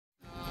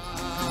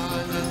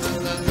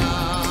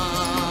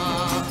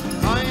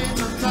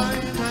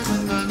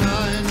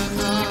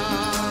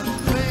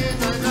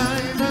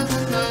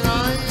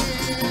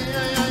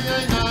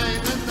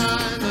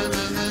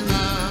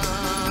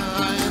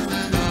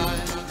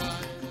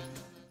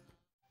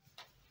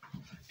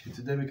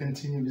Today we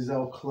continue with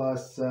our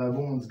class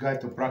Women's Guide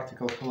to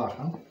Practical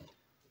Halachah,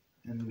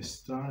 and we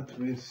start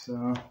with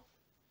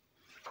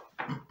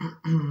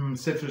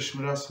Sefer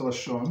Shmiras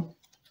Halashon.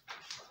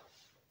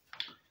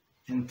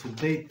 And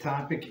today's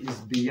topic is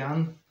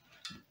beyond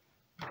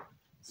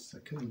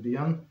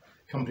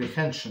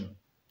comprehension.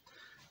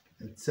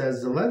 It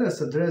says, let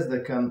us address the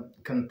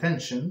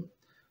contention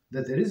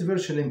that it is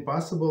virtually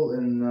impossible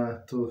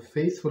to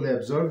faithfully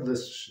observe the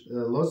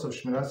laws of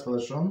Shmiras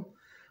Halashon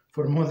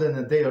for more than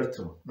a day or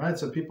two, right?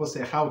 So people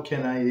say, how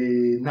can I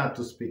not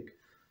to speak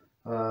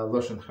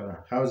Lashon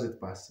Hara? How is it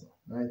possible,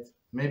 right?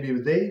 Maybe a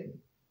day,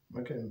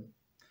 okay,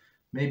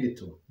 maybe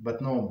two, but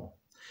no more.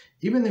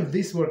 Even if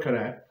this were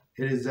correct,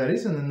 is it a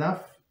reason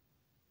enough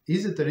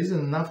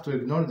to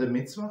ignore the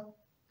mitzvah?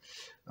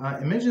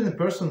 Imagine a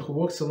person who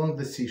walks along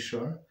the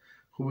seashore,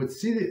 who would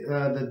see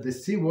that the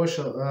sea wash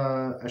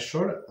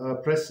ashore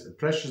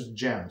precious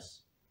gems.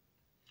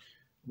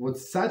 Would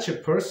such a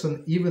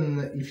person, even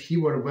if he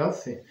were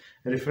wealthy,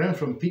 refrain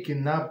from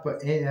picking up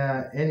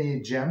any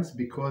gems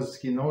because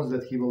he knows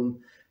that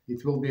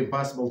it will be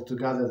impossible to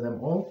gather them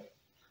all?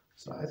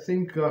 So I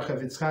think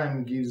Chafetz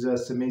Chaim gives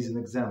us an amazing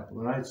example,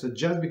 right? So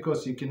just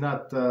because you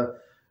cannot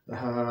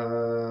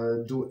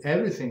do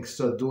everything,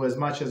 so do as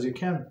much as you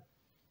can,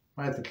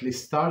 right? At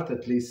least start,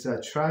 at least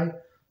try.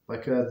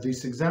 Like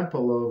this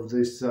example of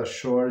this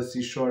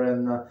seashore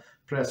and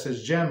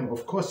precious gem.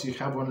 Of course, you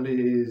have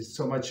only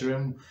so much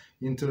room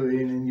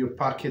in your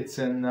pockets,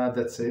 and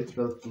that's it.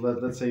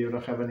 Let's say you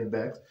don't have any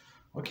bags.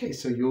 Okay,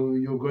 so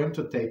you're going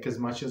to take as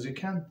much as you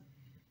can,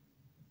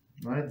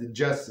 right?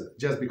 Just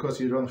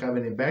because you don't have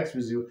any bags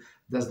with you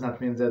does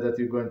not mean that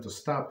you're going to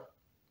stop.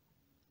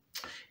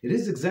 It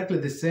is exactly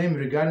the same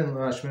regarding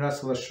Shmiras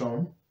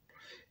Halashon.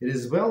 It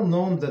is well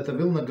known that the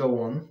Vilna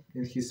Gaon,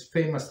 in his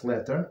famous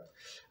letter,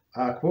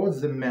 quotes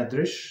the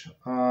Medrash,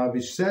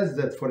 which says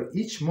that for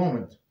each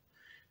moment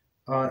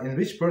in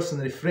which person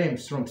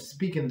refrains from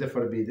speaking the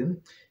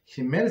forbidden,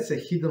 he merits a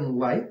hidden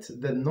light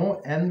that no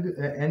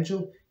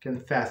angel can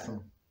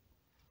fathom.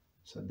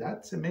 So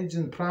that's an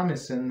amazing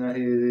promise, and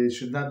it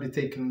should not be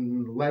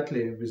taken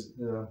lightly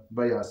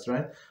by us,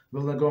 right?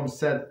 Vilna Gaon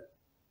said,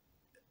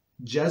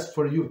 just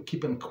for you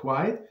keeping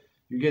quiet,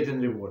 you get a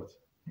reward.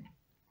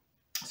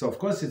 So of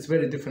course it's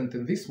very different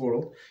in this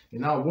world,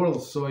 in our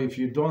world. So if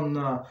you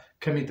don't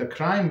commit a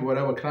crime,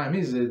 whatever crime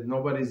is,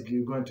 nobody's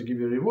going to give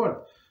you a reward.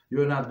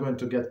 You're not going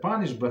to get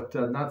punished, but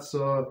not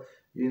so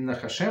in the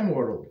Hashem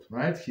world,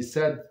 right? He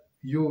said,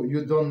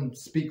 you don't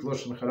speak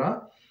Lashon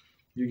Hara,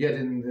 you're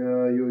getting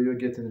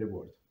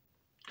reward.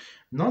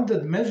 Note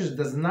that Medrash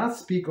does not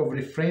speak of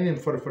refraining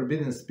for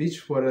forbidden speech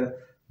for a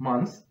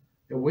month,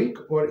 a week,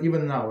 or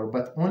even an hour,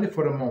 but only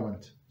for a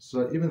moment.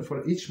 So even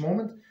for each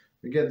moment,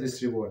 we get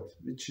this reward,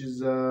 which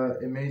is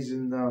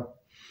amazing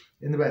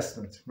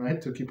investment, right?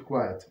 To keep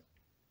quiet.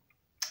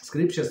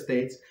 Scripture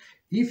states,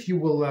 if you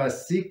will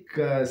seek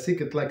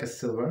it like a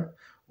silver,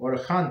 or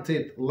hunt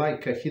it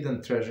like a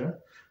hidden treasure,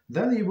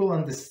 then you will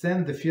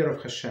understand the fear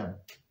of Hashem,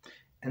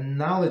 and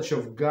knowledge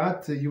of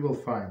God you will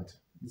find.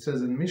 It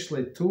says in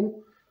Mishlei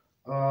 2,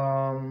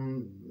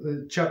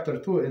 chapter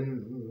 2,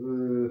 in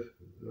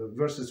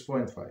verses 4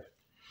 and 5.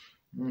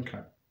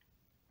 Okay.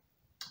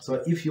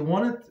 So if you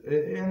want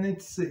it, and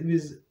it's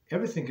with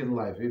everything in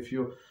life, if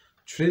you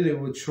truly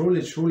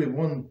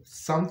want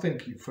something,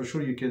 for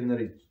sure you can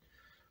reach,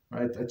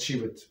 right?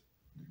 Achieve it.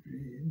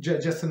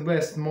 Just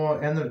invest more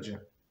energy,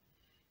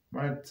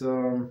 right?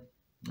 And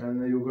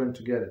you're going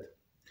to get it.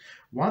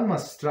 One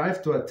must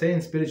strive to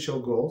attain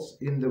spiritual goals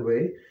in the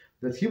way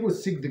that he would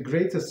seek the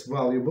greatest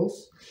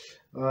valuables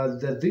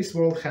that this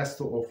world has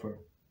to offer.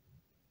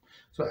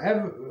 So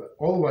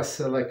all of us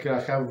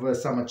have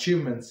some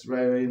achievements,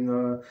 right,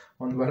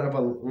 on whatever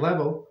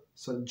level.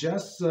 So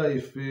just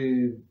if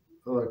we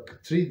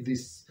treat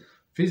this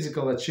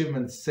physical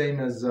achievement same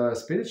as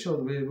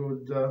spiritual, we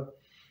would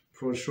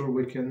for sure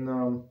we can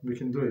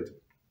do it.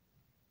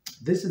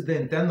 This is the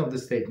intent of the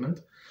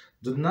statement.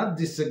 Do not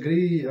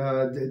disagree.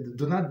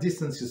 Do not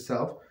distance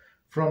yourself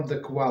from the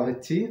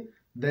quality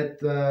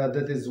that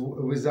is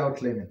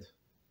without limit.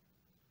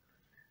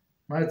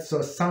 Right,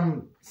 so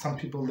some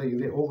people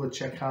they always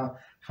check how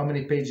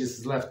many pages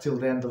is left till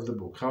the end of the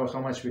book, how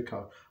much we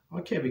cover.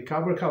 Okay, we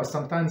cover.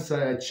 Sometimes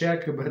I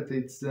check, but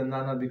it's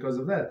not because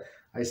of that.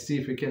 I see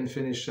if we can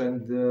finish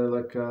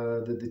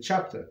the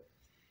chapter,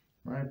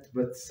 right?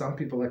 But some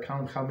people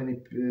count how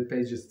many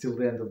pages till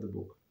the end of the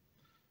book,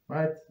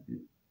 right?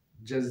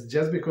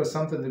 Just because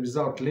something is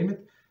without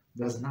limit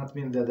does not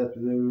mean that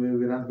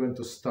we're not going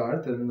to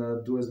start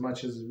and do as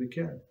much as we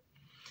can.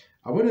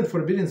 Avoiding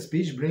forbidden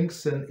speech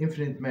brings an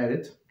infinite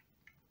merit.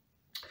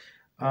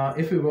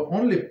 If we will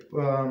only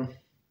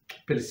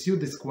pursue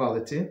this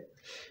quality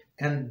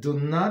and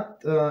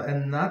not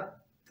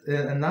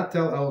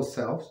tell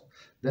ourselves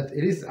that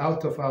it is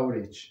out of our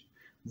reach,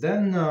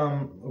 then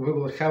we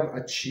will have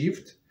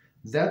achieved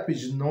that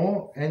which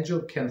no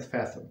angel can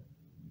fathom.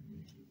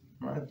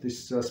 Right?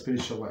 This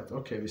spiritual light.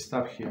 Okay, we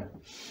stop here.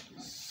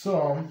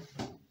 So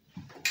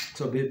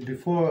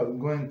before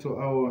going to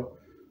our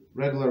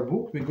regular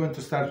book. We're going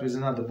to start with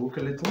another book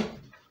a little.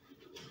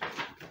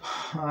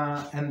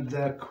 And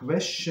the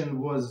question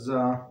was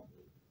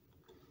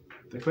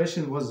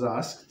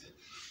asked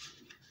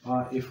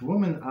if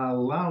women are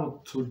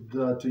allowed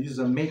to use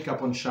a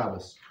makeup on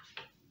Shabbos.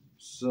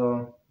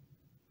 So,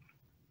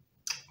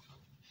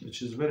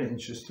 which is very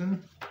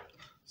interesting.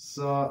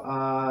 So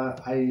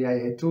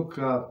I took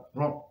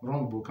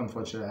wrong book,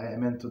 unfortunately. I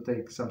meant to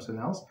take something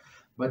else.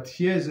 But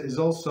here is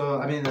also,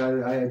 I mean,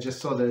 I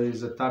just saw there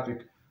is a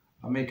topic,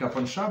 makeup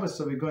on Shabbos,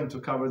 so we're going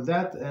to cover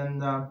that,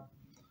 and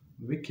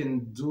we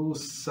can do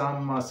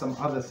some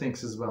other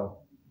things as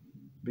well,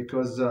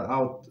 because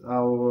our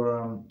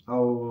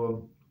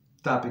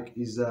topic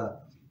is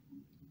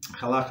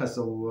Halachos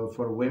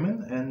for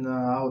Women, and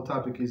our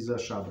topic is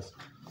Shabbos.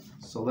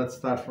 So let's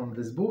start from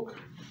this book,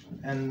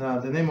 and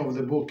the name of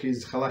the book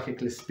is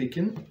Halachically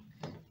Speaking.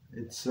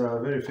 It's a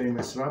very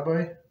famous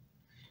rabbi,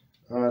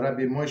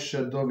 Rabbi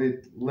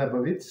David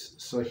Lebovitz.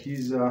 So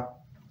he's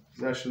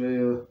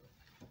actually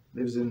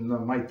lives in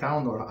my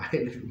town, or I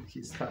live in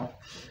his town,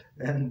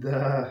 and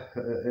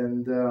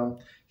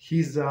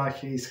he's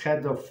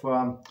head of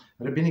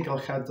rabbinical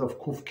head of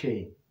Kuf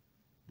K.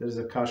 There's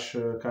a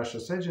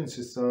kashrus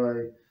agency.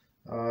 So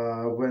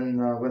when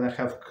I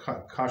have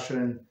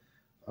kashering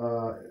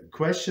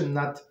question,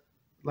 not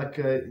like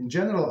in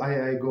general,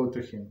 I go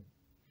to him.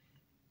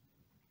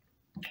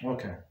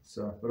 Okay,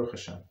 so Baruch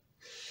Hashem.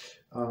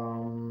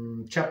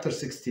 Chapter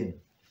 16.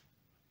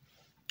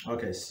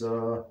 Okay,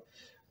 so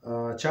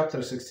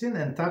chapter 16,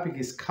 and topic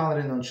is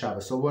coloring on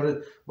Shabbos. So what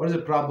is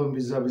the problem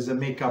with the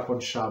makeup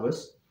on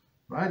Shabbos?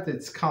 Right,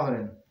 it's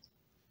coloring.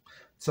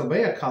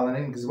 Tovia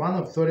coloring is one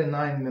of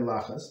 39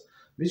 melachas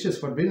which is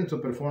forbidden to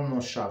perform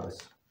on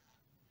Shabbos.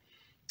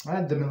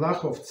 Right, the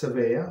melach of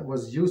Tovia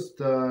was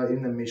used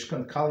in the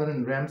Mishkan,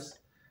 coloring rams'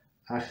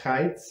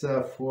 heights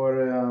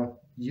for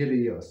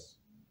Yiriyos.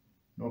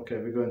 Okay,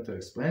 we're going to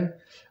explain.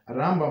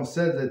 Rambam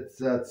said that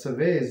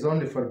Tovia is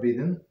only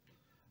forbidden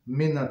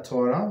min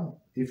Torah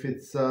if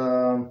it's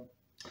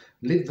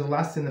leave the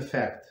lasting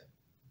effect.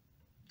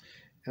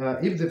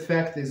 If the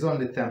effect is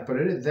only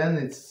temporary, then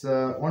it's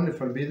only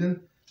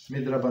forbidden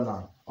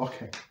midrabanan.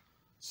 Okay,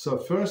 so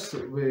first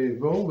we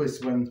go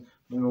with when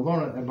we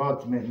learn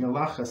about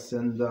melachas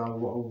and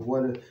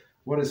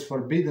what is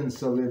forbidden.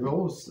 So we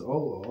always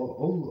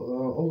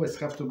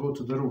have to go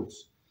to the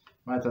roots,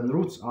 right? And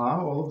roots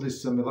are all of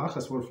these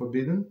melachas were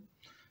forbidden.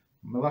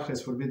 Melacha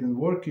is forbidden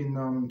work in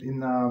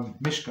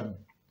Mishkan,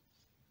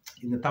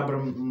 in the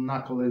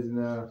tabernacle, in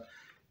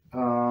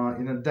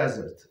a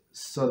desert.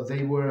 So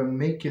they were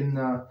making,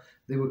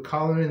 they were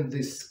coloring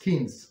the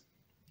skins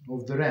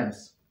of the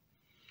rams,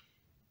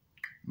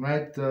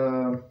 right?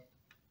 So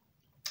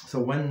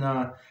when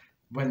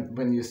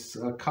you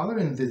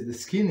coloring the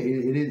skin,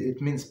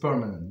 it means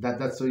permanent.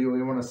 That's so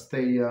you want to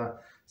stay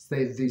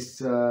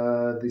this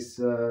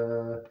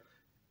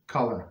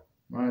color,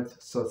 right?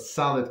 So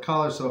solid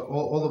color. So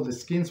all of the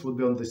skins would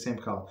be on the same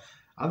color.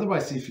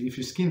 Otherwise, if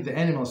you skin the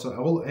animals, so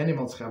all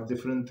animals have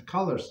different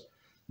colors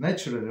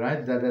naturally,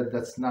 right?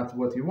 That's not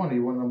what you want.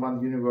 You want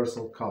one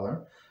universal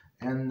color,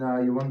 and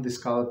you want this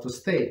color to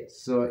stay.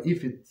 So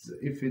if it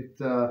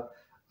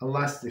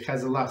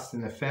has a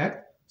lasting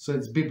effect, so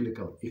it's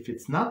biblical. If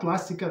it's not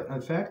lasting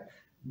effect,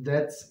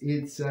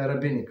 it's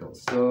rabbinical.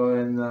 So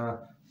and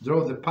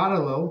draw the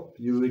parallel,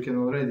 we can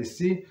already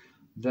see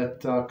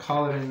that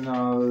coloring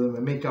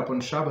makeup on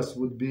Shabbos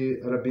would be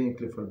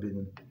rabbinically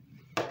forbidden.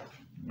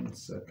 1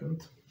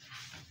 second.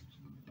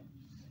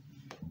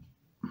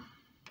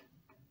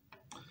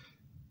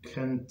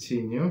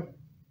 Continue.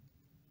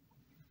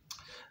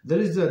 There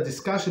is a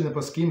discussion in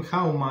Poskim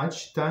how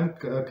much time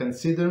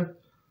considered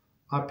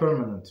are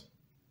permanent.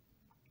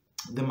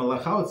 The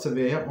Malacha of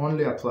Tzaveh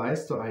only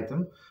applies to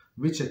items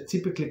which are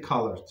typically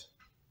colored.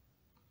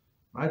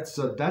 Right,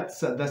 so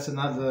that's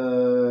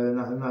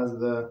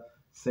another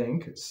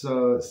thing.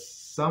 So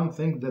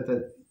something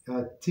that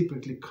are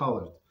typically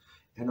colored.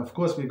 And of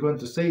course, we're going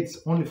to say it's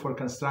only for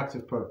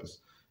constructive purpose.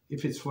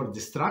 If it's for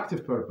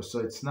destructive purpose, so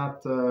it's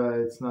not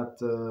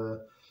that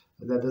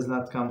does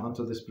not come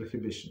under this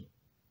prohibition.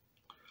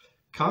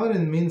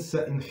 Coloring means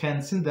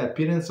enhancing the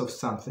appearance of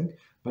something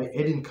by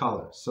adding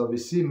color. So we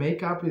see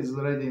makeup is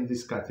already in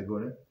this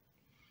category.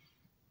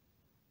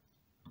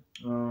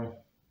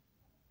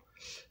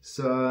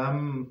 So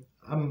I'm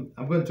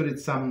going to read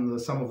some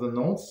of the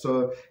notes.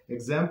 So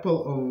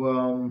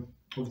example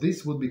of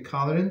this would be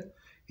coloring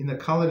in a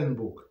coloring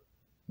book.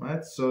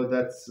 Right, so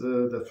that's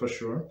that for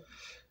sure.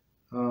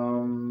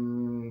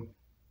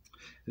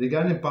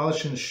 Regarding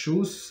polishing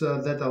shoes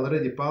that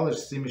already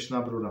polished, see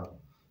Mishnah Brura.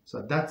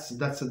 So that's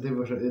a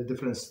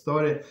different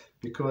story,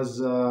 because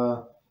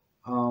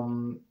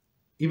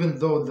even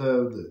though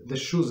the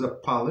shoes are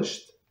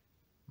polished,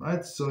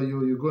 right? So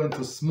you're going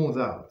to smooth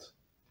out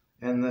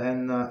and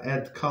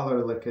add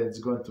color, like it's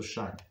going to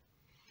shine.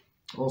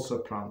 Also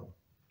a problem.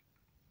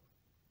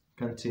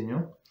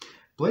 Continue.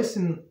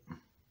 Placing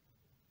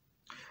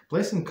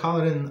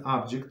coloring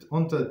object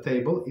onto a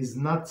table is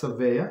not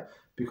Tzaveh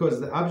because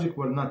the object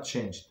were not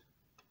changed.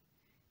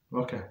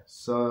 Okay,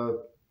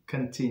 so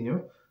continue.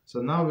 So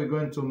now we're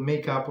going to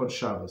make up on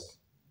Shabbos.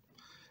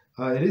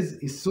 It is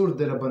Isur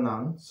de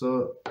Rabbanan. So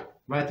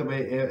right away,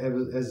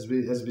 as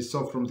we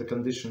saw from the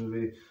condition,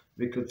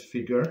 we could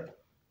figure,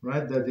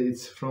 right, that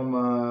it's from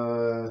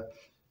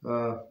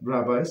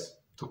rabbis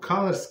to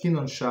color skin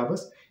on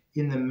Shabbos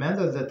in a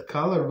manner that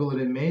color will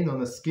remain on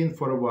the skin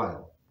for a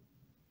while.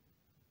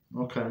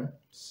 Okay,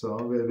 so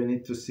we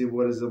need to see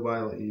what is the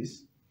while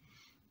is.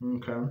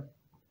 Okay,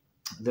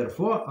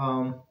 therefore,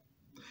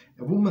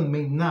 a woman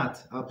may not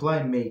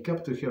apply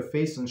makeup to her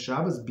face on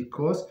Shabbos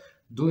because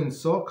doing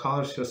so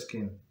colors her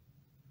skin.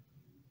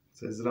 It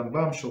says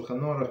Rambam,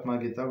 Shulchan Aruch,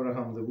 Magid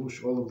Abraham, the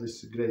Wush, all of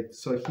this is great.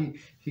 So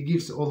he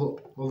gives all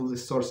of the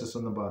sources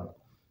on the bottom.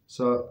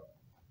 So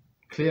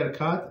clear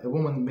cut, a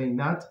woman may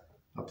not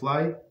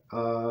apply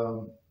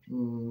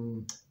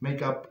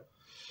makeup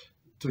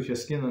to her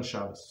skin on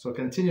Shabbos. So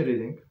continue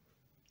reading.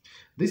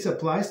 This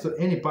applies to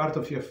any part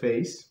of your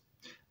face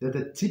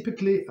that she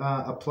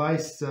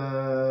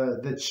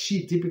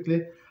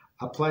typically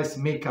applies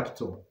makeup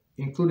to,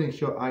 including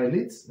her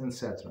eyelids,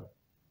 etc.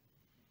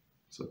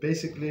 So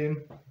basically,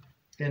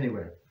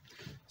 anywhere.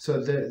 So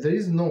there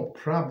is no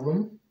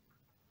problem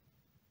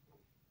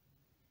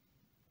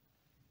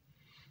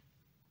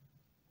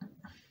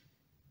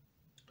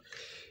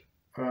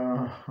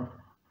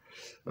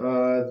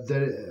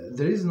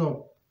there is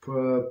no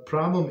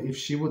problem if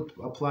she would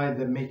apply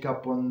the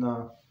makeup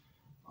on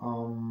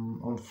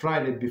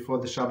Friday before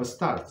the Shabbos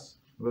starts.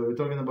 We're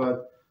talking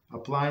about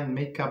applying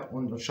makeup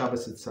on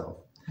Shabbos itself.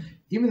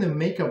 Even the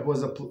makeup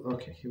was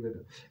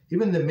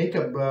Even the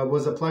makeup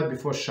was applied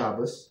before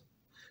Shabbos,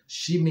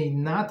 she may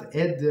not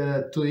add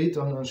to it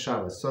on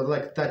Shabbos. So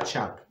like touch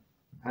up.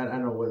 I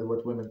don't know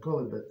what women call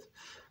it, but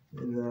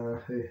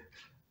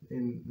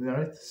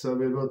right. So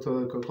we will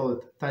call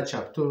it touch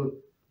up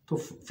to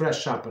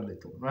fresh up a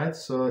little, right?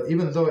 So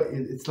even though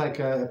it's like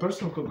a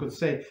person could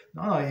say,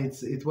 no,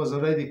 it was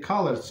already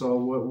colored. So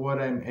what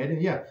I'm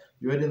adding, yeah,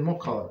 you're adding more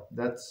color.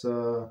 That's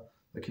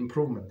like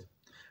improvement.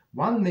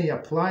 One may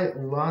apply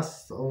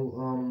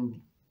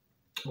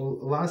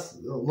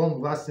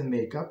long-lasting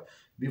makeup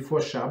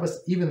before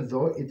Shabbos, even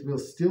though it will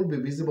still be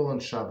visible on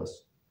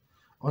Shabbos,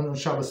 on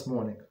Shabbos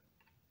morning.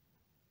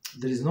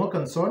 There is no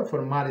concern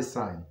for Mari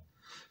sign.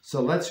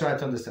 So let's try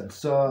to understand.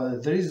 So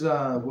there is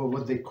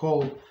what they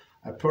call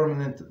a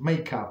permanent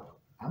makeup.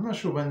 I'm not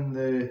sure when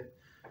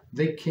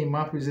they came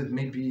up with it.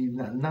 Maybe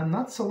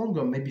not so long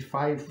ago. Maybe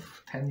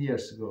 5-10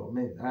 years ago.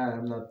 Maybe,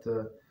 I'm not.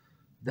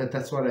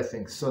 That's what I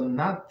think. So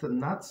not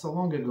so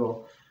long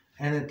ago,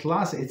 and it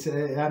lasts. It's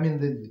I mean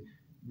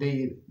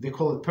they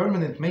call it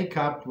permanent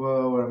makeup,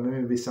 or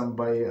maybe some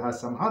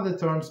other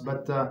terms,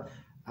 but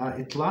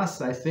it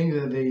lasts. I think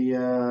that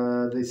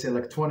they say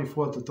like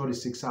 24 to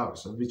 36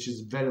 hours, which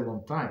is a very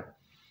long time.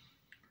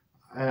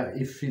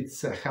 If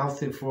it's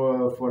healthy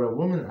for a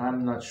woman,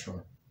 I'm not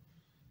sure.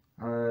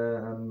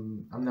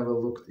 I've never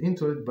looked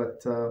into it,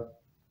 but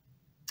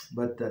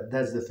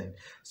that's the thing.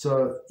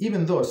 So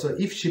even though,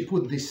 if she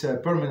put this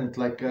permanent,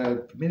 like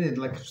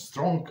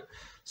strong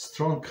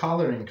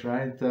coloring,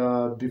 right,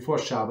 before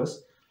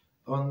Shabbos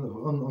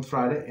on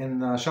Friday,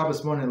 and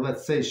Shabbos morning,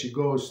 let's say she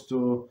goes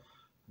to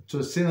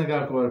a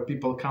synagogue or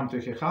people come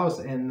to her house,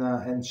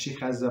 and she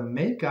has a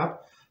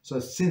makeup. So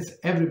since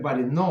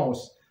everybody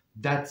knows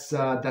that's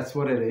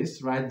what it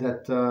is, right?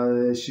 That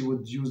she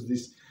would use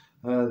this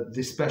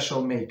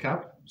special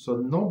makeup, so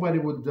nobody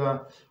would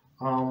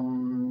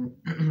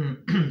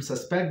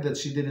suspect that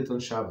she did it on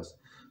Shabbos.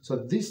 So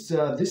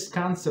this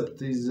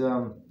concept is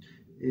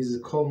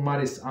called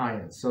Maris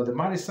Ayin. So the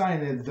Maris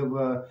Ayin is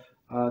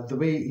the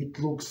way it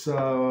looks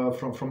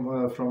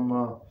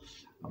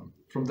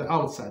from the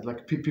outside,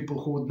 like people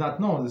who would not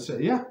know. They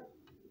say, yeah,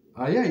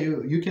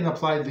 you can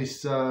apply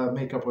this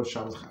makeup on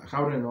Shabbos.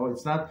 How do you know?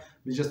 It's not.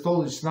 We just told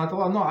you it's not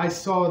allowed. No, I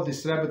saw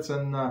this rabbits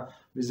and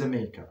with the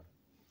makeup.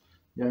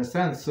 You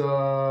understand?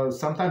 So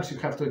sometimes you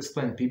have to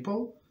explain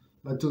people.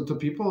 To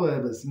people,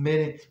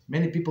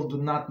 many people do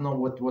not know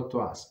what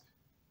to ask,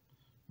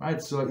 right?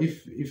 So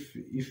if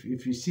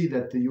you see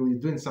that you're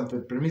doing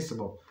something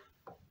permissible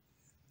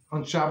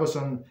on Shabbos,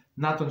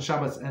 not on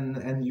Shabbos,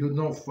 and you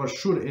know for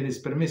sure it is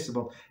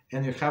permissible,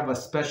 and you have a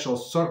special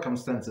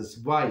circumstances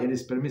why it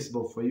is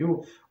permissible for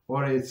you,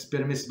 or it's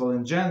permissible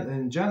in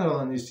general,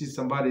 and you see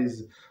somebody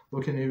is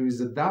looking at you with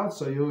a doubt,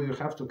 so you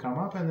have to come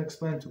up and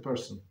explain to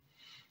person,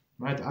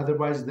 right?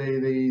 Otherwise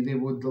they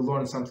would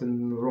learn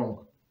something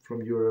wrong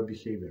from your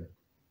behavior.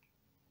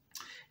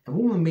 A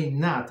woman may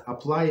not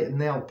apply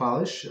nail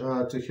polish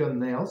to her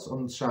nails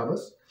on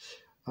Shabbos,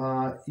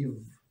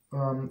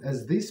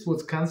 as this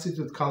would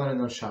constitute coloring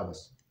on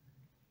Shabbos.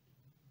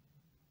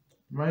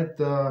 Right?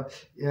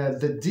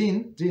 The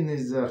din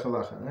is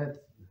halacha, right?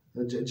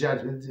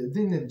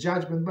 Din is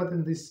judgment, but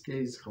in this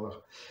case,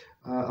 halacha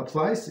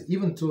applies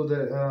even to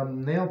the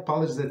nail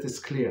polish that is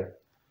clear.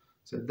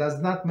 So it does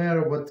not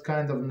matter what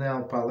kind of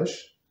nail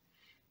polish.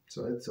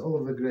 So it's all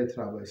of the great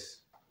rabbis.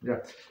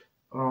 Yeah,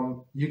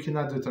 you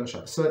cannot do it on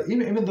Shabbos. So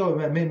even though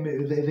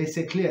they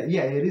say clear,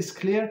 yeah, it is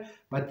clear,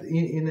 but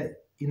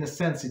in a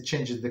sense it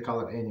changes the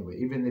color anyway,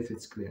 even if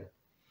it's clear.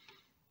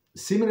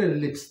 Similarly,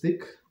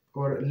 lipstick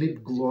or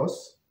lip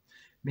gloss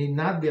may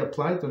not be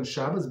applied on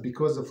Shabbos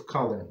because of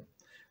coloring.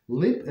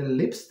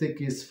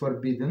 Lipstick is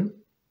forbidden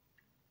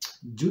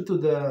due to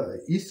the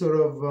issur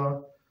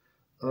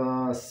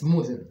of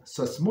smoothing.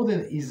 So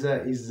smoothing is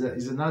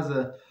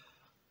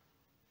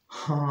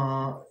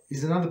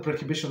another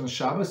prohibition on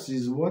Shabbos.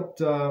 Is what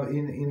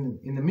in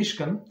the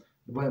Mishkan,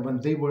 when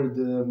they were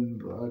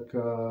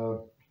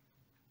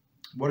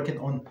working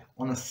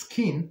on a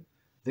skin,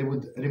 they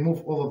would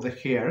remove all of the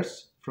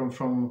hairs from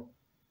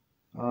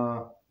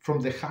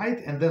the hide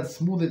and then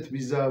smooth it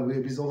with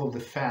all of the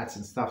fats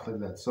and stuff like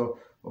that. So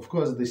of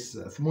course this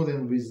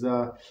smoothing with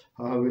the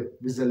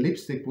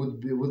lipstick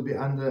would be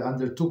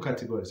under two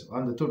categories,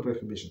 under two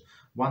prohibition.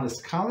 One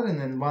is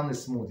coloring and one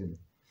is smoothing.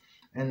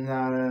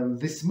 And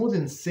this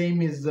smoothing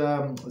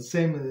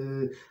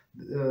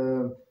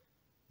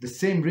the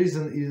same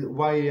reason is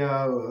why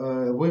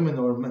women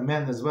or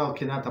men as well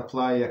cannot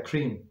apply a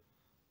cream,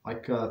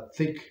 like a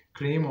thick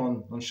cream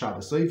on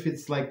Shabbos. So if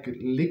it's like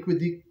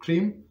liquidy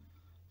cream,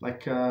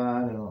 like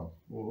I don't know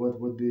what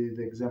would be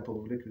the example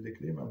of liquidy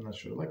cream. I'm not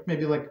sure. Like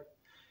maybe like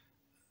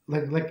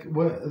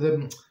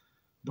the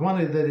one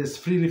that is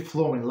freely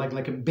flowing,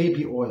 like a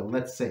baby oil.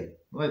 Let's say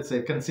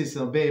consists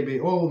of baby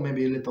oil,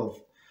 maybe a little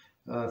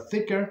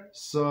thicker.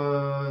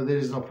 So there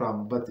is no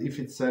problem. But if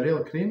it's a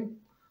real cream,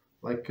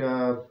 like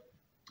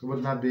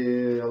would not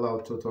be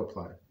allowed to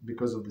apply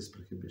because of this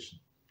prohibition.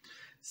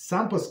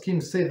 Some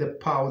poskim say the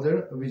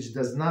powder which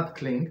does not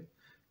cling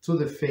to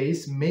the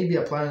face may be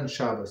applied on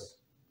Shabbos.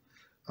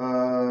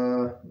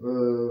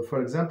 For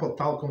example,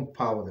 talcum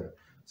powder.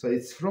 So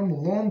it's from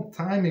long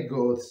time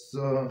ago.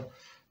 So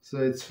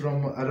it's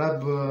from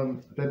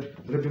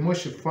Rabbi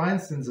Moshe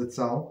Feinstein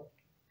Zatzal.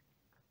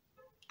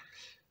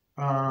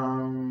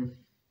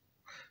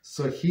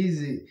 So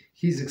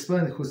he's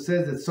explaining, who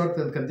says that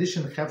certain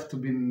conditions have to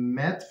be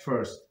met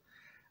first.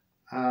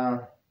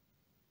 And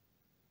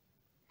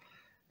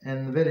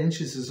very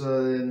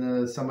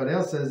interesting, somebody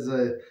else says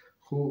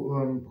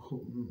who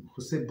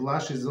say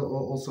blush is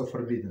also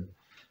forbidden.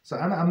 So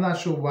I'm not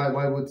sure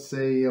why would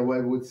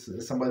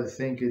somebody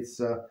think it's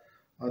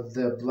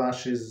the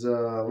blush is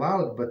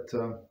allowed, but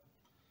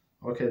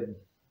okay,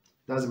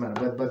 doesn't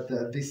matter. But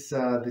this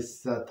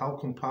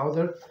talcum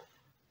powder,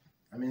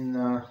 I mean,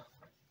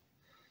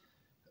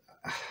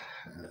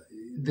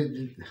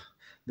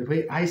 the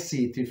way I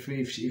see it,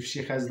 if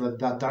she has like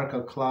that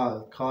darker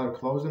color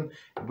clothing,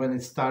 when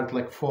it starts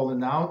like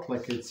falling out,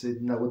 like it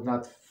would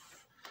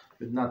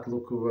not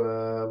look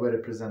very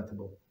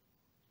presentable,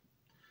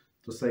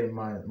 to say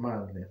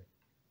mildly.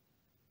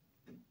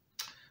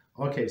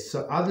 Okay,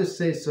 so others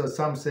say, so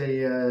some say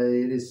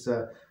it is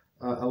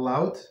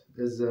allowed,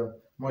 as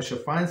Moshe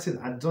Feinstein.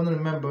 I don't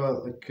remember,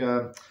 like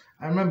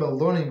I remember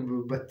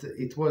learning, but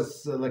it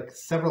was like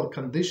several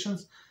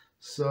conditions.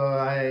 So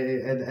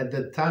at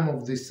the time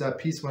of this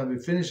piece, when we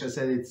finished, I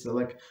said it's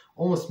like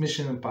almost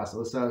mission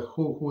impossible. So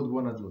who would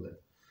want to do that?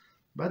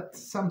 But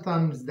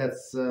sometimes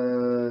that's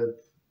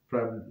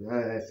probably,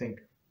 I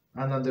think,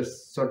 and under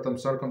certain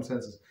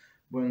circumstances,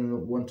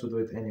 when want to do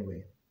it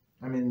anyway.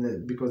 I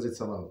mean, because it's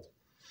allowed,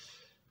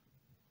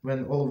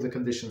 when all of the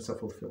conditions are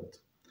fulfilled.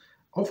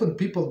 Often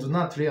people do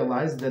not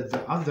realize that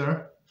the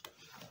other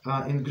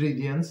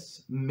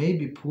ingredients may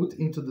be put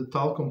into the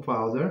talcum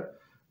powder,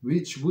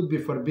 which would be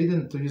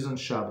forbidden to use on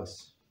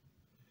Shabbos.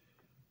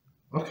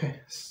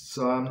 Okay,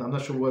 so I'm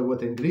not sure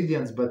what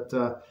ingredients, but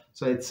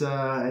so it's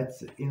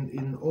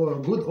in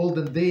good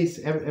olden days,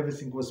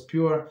 everything was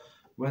pure.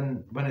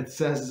 When it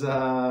says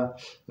I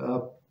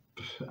don't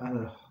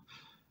know,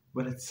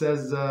 when it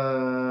says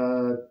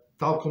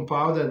talcum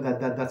powder,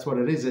 that's what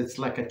it is. It's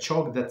like a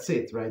chalk. That's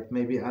it, right?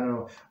 Maybe I don't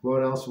know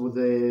what else would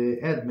they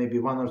add. Maybe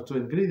one or two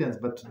ingredients.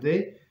 But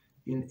today,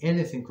 in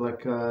anything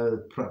like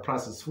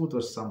processed food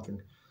or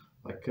something,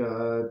 like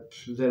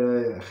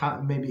there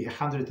are maybe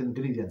 100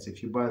 ingredients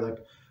if you buy like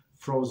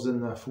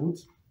frozen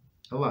foods,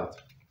 a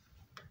lot.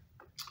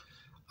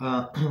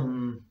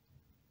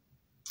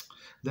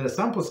 There are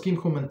some poskim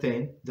who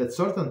maintain that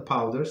certain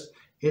powders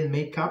in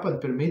makeup are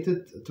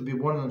permitted to be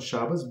worn on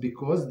Shabbos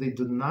because they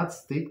do not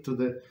stick to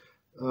the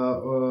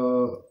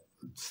or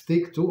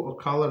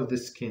color the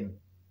skin.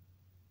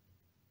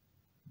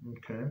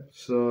 Okay,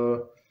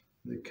 so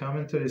the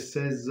commentary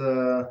says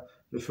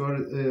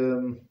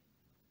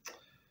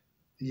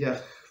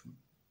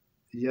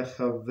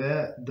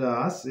Yahweh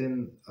Das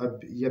in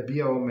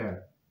Yabia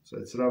Omer. So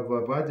it's Rav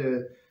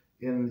Avadi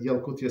in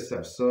Yalkut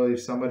Yosef. So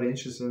if somebody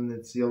interested in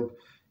it's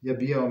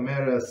Yabia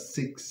Omer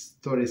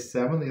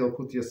 637,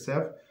 Yalkut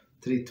Yosef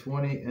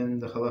 320,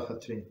 and the Halacha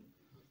 3.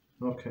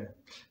 Okay.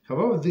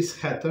 However, this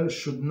heter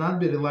should not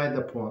be relied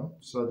upon.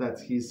 So that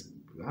he's,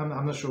 I'm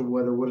not sure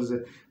what is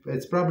it, but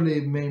it's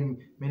probably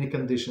many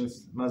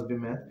conditions must be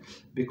met,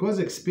 because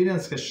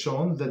experience has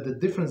shown that the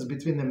difference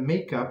between the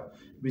makeup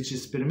which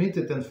is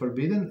permitted and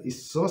forbidden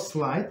is so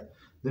slight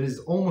that it is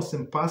almost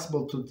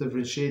impossible to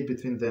differentiate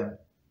between them.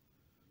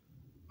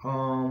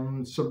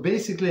 So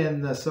basically,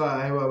 and so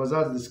I was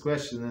asked this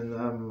question, and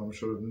I'm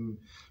sure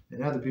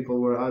many other people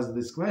were asked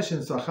this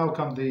question. So how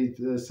come they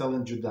sell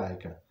in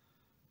Judaica?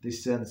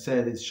 this and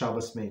said it's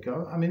Shabbos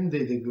makeup. I mean,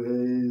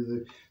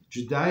 the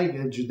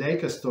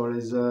Judaica store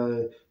is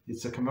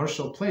it's a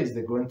commercial place.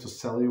 They're going to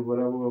sell you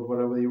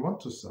whatever you want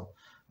to sell.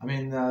 I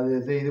mean,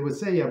 they would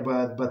say, yeah,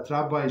 but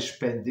Rabbi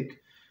Spendik,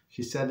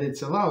 he said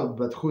it's allowed.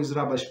 But who is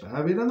Rabbi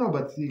Spendik? We don't know,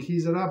 but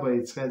he's a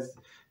rabbi.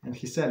 And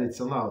he said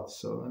it's allowed.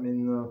 So I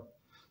mean,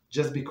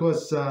 just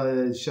because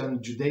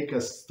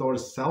Judaica store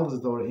sells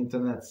it or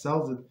internet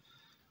sells it,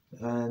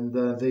 and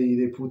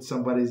they put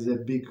somebody's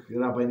big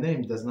rabbi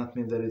name, does not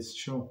mean that it's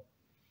true,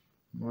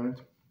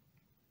 right?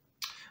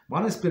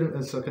 One is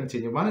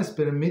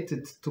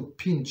permitted to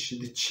pinch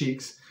the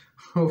cheeks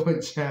of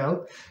a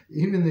child,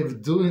 even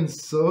if doing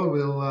so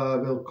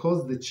will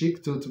cause the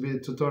cheek to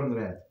turn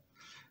red,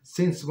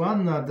 since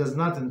one does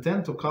not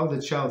intend to cover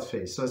the child's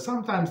face. So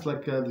sometimes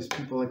these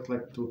people like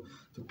to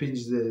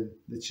pinch the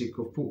cheek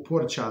of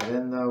poor child,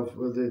 and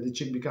the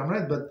cheek become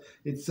red, but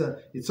it's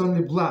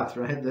only blood,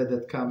 right?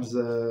 That comes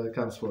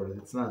forward.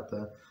 It's not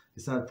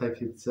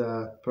like it's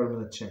a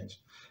permanent change.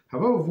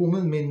 However, a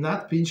woman may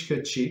not pinch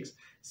her cheeks,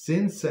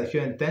 since her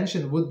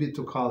intention would be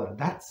to color.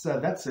 That's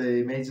an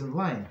amazing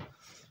line,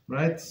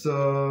 right?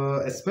 So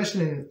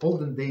especially in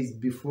olden days,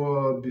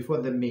 before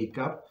the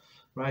makeup,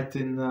 right?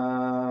 In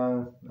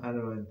I don't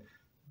know,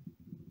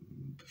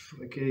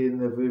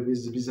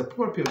 with a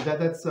poor people,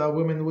 that's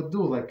women would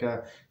do. Like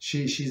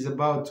she's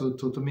about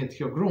to meet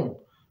her groom,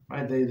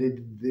 right?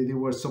 They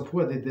were so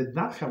poor they did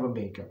not have a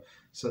makeup,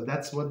 so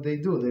that's what they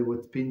do. They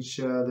would pinch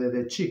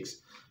their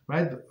cheeks,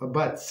 right?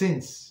 But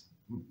since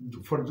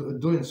for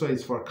doing so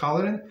it's for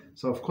coloring,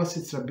 so of course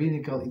it's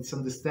rabbinical, it's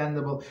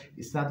understandable,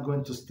 it's not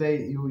going to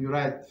stay. You're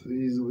right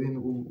in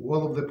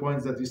all of the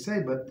points that you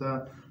say, but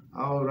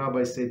our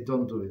rabbis say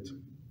don't do it.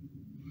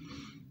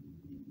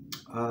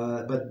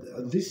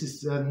 But this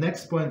is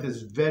next point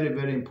is very,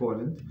 very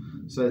important.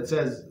 So it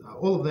says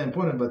all of them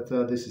important, but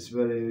this is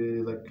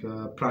very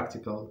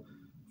practical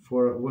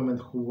for women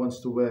who wants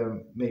to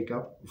wear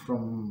makeup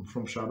from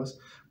Shabbos.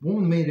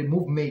 Women may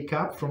remove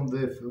makeup from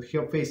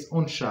her face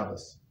on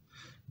Shabbos.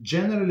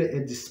 Generally,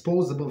 a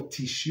disposable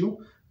tissue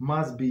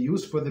must be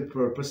used for the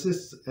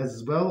purposes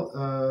as well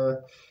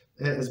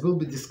as will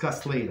be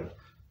discussed later.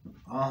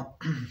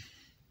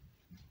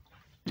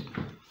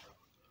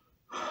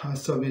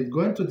 So we're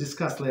going to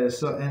discuss later.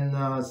 So and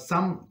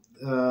some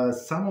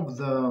of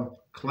the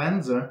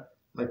cleanser,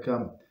 like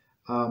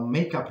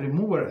makeup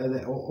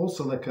remover,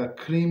 also like a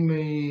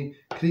creamy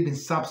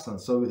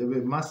substance. So we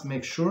must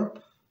make sure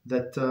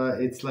that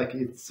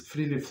it's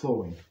freely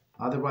flowing.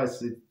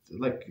 Otherwise, it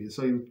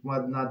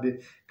would not be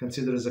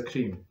considered as a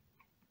cream.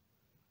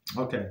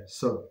 Okay,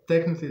 so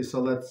technically,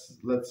 so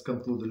let's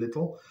conclude a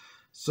little.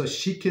 So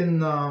she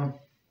can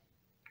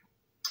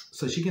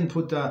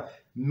put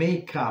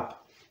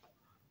makeup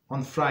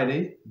on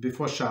Friday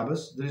before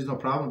Shabbos. There is no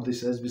problem.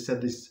 This, as we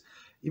said, this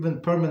even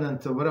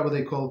permanent, whatever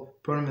they call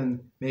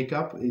permanent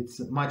makeup,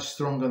 it's much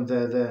stronger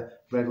than the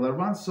regular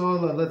one. So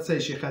let's say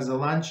she has a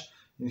lunch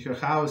in her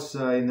house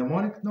in the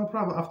morning. No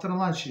problem. After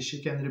lunch,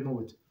 she can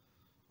remove it.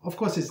 Of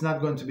course, it's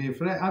not going to be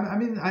fresh. I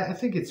mean, I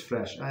think it's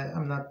fresh.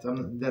 I'm not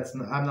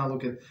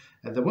looking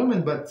at the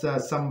women, but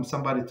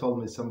somebody told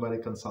me, somebody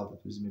consulted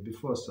with me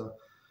before. So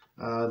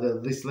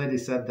this lady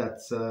said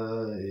that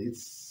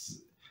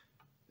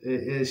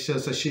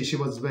so she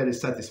was very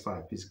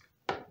satisfied.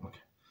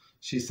 Okay,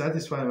 she's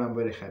satisfied. I'm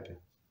very happy.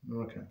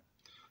 Okay,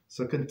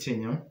 so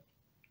continue.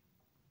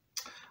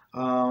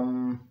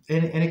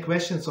 Any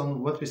questions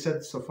on what we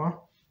said so far?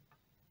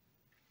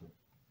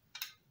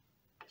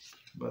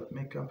 About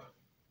makeup.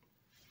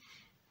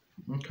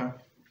 Okay.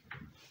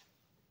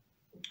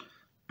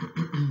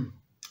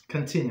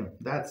 Continue.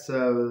 That's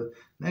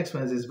next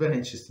one is very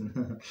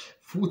interesting.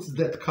 Foods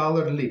that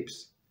color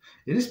lips.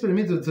 It is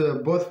permitted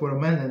both for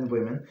men and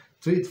women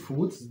to eat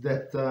foods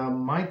that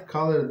might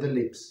color the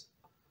lips,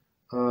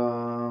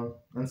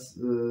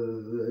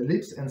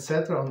 lips,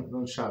 etc.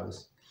 on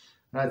Shabbos.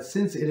 Right?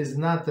 Since it is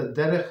not a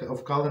derech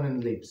of coloring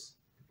lips.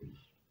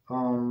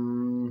 By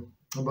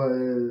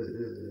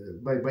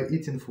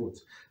eating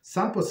foods.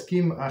 Some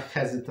poskim are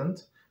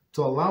hesitant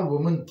to allow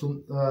women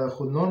who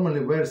normally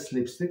wear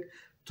lipstick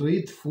to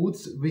eat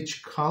foods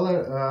which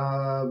color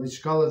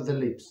the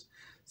lips,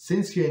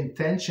 since her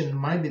intention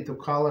might be to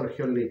color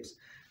her lips.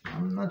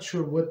 I'm not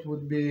sure what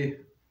would be.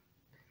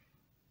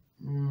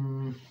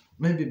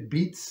 Maybe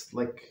beets,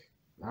 like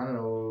I don't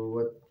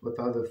know what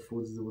other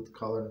foods would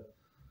color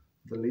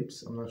the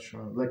lips. I'm not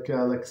sure.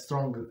 Like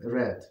strong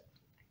red.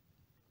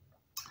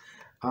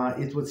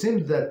 It would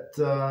seem that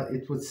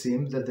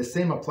the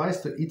same applies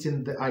to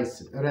eating the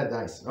ice, red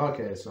ice.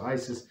 Okay, so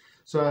ices.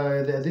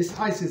 So these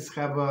ices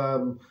have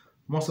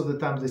most of the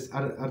time this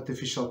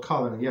artificial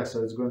coloring. Yeah,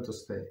 so it's going to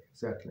stay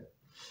exactly.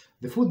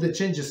 The food that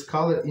changes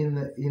color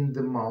in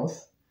the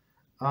mouth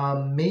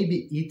may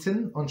be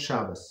eaten on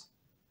Shabbos.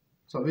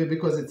 So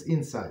because it's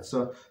inside.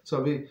 So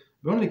we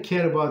only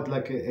care about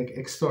like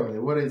externally.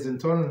 What is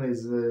internally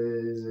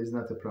is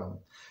not a problem.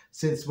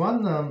 Since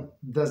one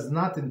does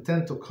not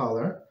intend to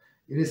color,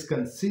 it is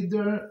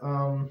considered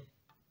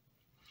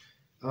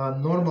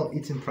normal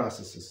eating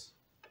processes.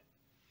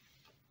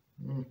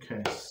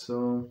 Okay,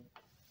 so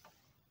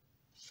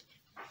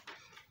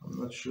I'm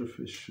not sure if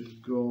we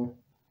should go.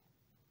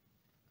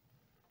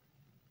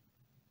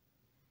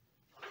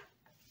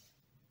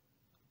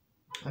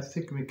 I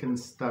think we can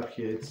stop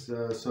here. It's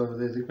so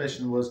the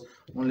question was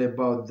only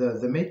about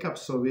the makeup,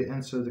 so we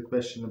answered the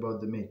question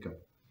about the makeup.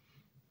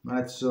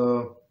 Right,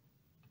 so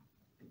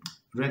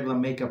regular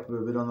makeup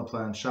we don't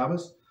apply on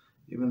Shabbos.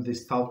 Even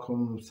this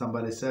talcum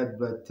somebody said,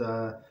 but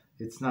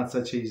it's not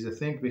such an easy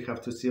thing. We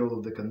have to see all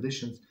of the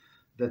conditions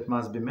that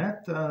must be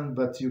met,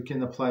 but you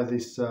can apply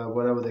this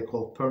whatever they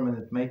call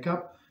permanent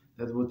makeup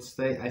that would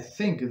stay. I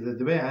think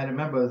the way I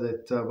remember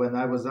that when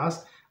I was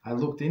asked, I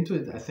looked into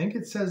it. I think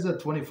it says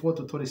 24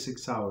 to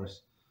 26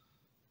 hours.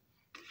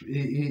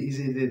 Is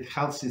it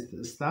healthy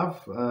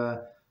stuff?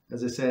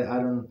 As I said, I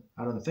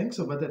don't think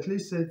so, but at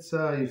least it's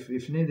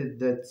if needed,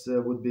 that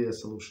would be a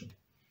solution.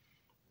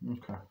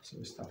 Okay, so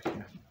we stop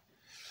here.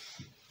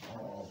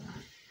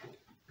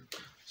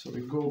 So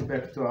we go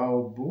back to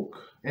our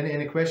book.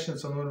 Any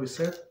questions on what we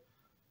said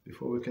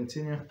before we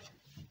continue?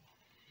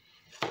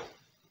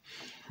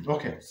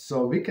 Okay,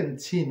 so we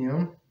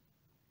continue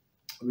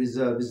with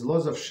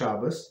laws of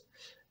Shabbos,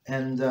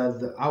 and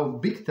our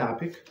big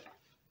topic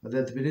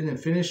that we didn't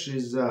finish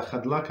is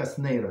Halachos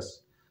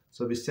Neiros.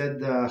 So we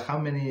said how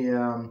many,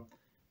 not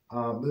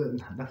how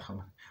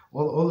many,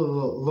 all the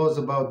laws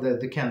about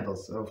the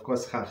candles. Of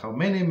course, how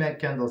many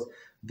candles,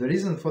 the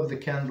reason for the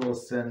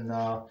candles, and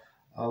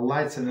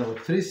lights and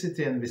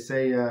electricity, and we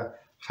say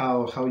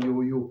how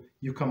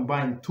you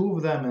combine two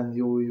of them, and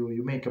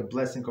you make a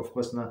blessing, of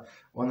course,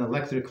 on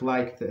electric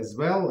light as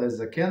well as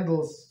the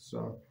candles.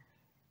 So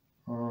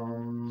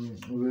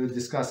we'll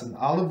discuss an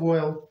olive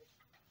oil,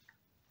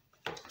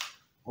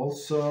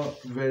 also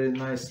very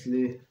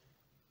nicely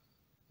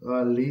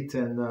lit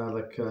and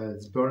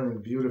it's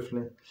burning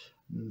beautifully.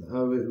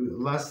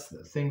 Last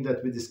thing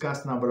that we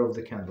discussed, number of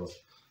the candles.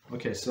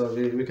 Okay, so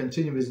we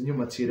continue with new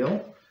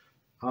material,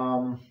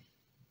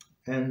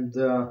 and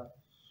the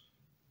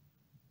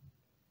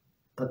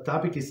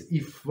topic is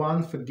if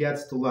one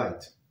forgets to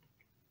light.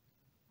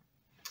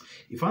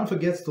 If one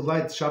forgets to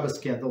light Shabbos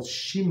candle,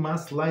 she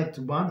must light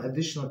one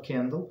additional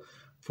candle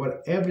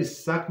for every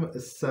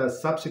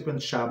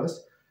subsequent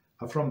Shabbos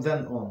from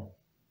then on.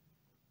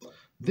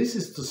 This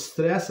is to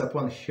stress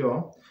upon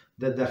her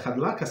that the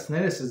Halachos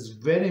Neiros is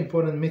very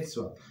important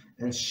mitzvah,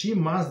 and she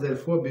must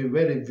therefore be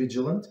very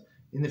vigilant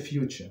in the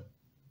future.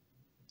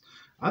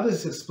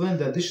 Others explain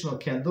the additional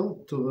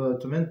candle to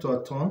meant to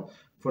atone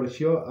for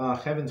her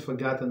having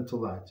forgotten to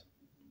light.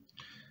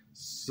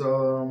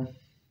 So,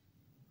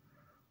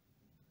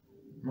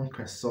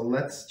 okay, so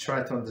let's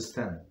try to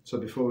understand. So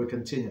before we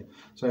continue,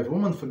 so if a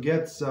woman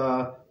forgets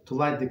to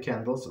light the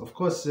candles, of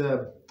course,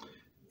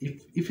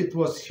 if it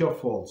was her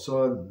fault,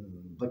 so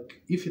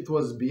like if it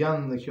was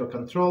beyond her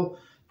control,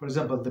 for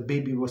example, the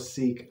baby was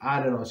sick,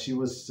 I don't know, she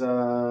was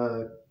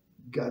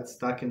got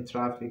stuck in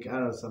traffic, I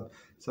don't know,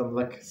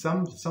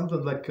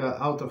 something like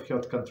out of her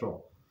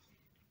control.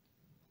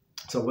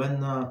 So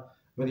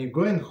when you're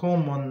going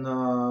home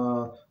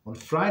on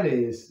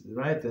Fridays,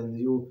 right, and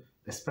you,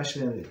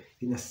 especially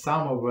in the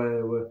summer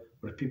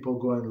where people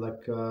going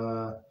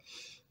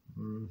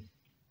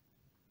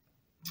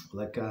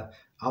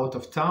out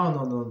of town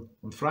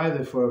on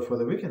Friday for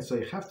the weekend, so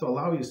you have to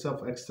allow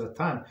yourself extra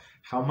time.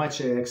 How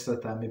much extra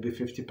time? Maybe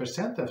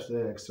 50% of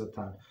the extra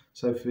time.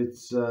 So if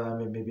it's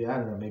maybe, I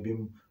don't know, maybe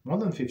more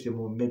than 50,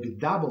 maybe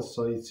double.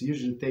 So it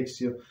usually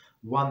takes you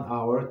 1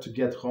 hour to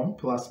get home,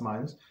 plus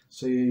minus.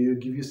 So you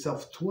give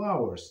yourself 2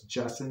 hours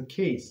just in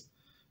case.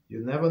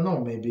 You never know.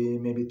 Maybe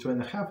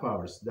 2.5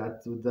 hours.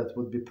 That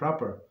would be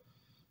proper.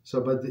 So,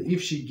 but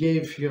if she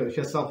gave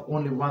herself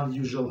only 1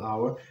 usual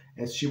hour,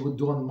 as she would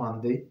do on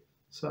Monday,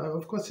 so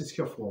of course it's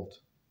her fault,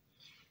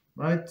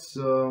 right?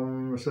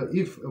 So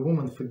if a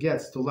woman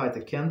forgets to light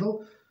a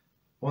candle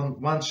on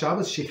one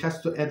Shabbos, she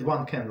has to add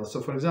 1 candle. So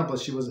for example,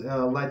 she was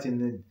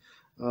lighting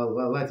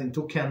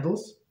 2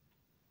 candles,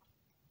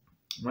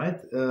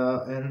 right?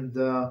 And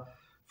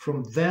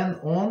from then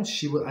on,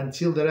 she will,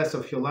 until the rest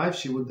of her life,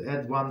 she would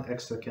add 1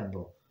 extra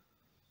candle,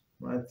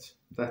 right?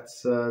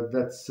 That's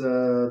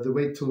the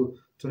way to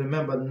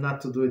remember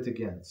not to do it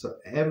again. So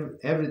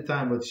every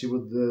time that she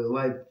would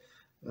light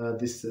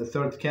this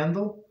 3rd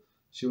candle,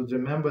 she would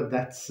remember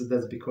that's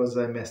because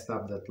I messed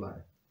up that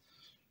line,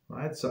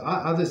 right? So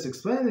others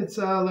explain it's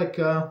like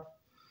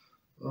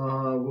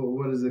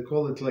what does they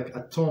call it, like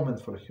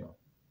atonement for her.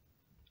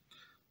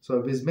 So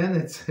with men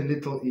it's a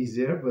little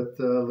easier, but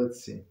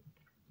let's see.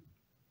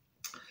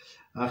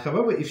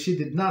 However, if she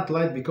did not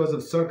light because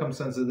of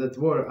circumstances that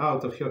were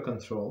out of her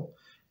control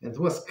and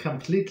was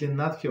completely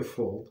not her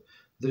fault,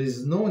 there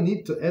is no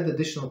need to add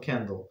additional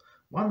candle.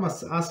 One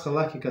must ask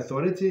halakhic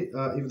authority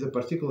if the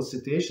particular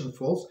situation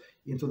falls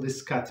into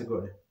this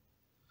category.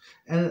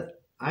 And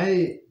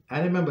I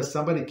remember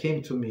somebody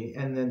came to me,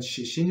 and then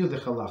she knew the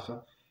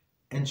halacha,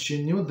 and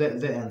she knew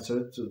the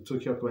answer to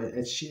her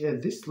question.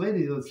 And this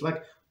lady was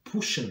like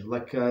pushing,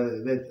 like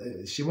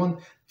that she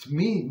wanted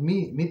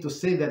me to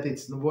say that it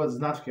was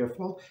not her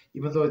fault,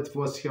 even though it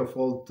was her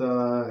fault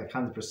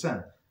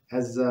 100%.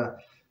 As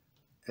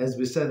as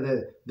we said,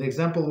 the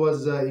example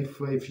was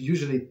if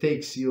usually it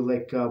takes you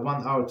like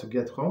 1 hour to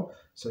get home,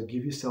 so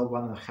give yourself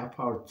 1.5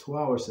 hours, 2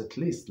 hours at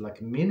least,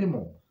 like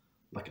minimum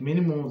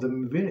of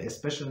the,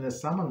 especially in the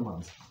summer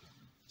months.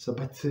 So,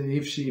 but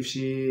if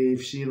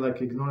she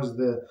like ignores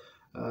the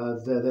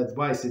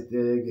advice, it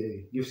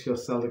gives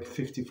herself like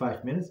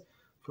 55 minutes,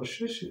 for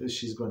sure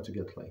she's going to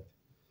get late.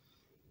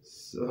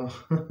 So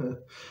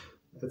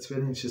that's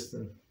very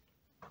interesting.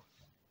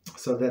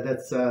 So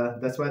that's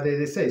why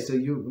they say. So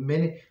you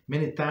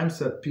many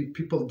times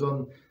people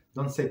don't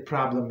say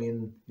problem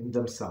in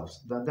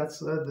themselves.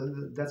 That's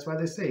why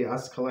they say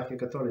ask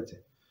halachic authority,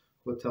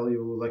 who tell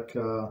you like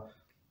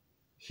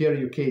hear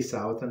your case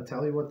out and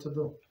tell you what to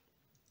do.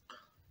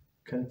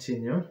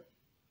 Continue.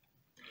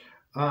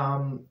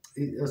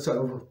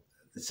 So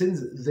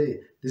since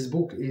this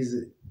book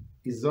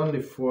is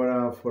only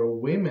for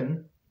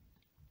women,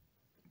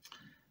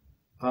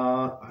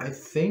 I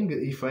think,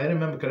 if I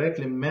remember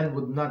correctly, men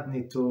would not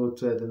need to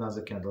add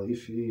another candle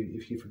if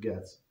he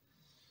forgets.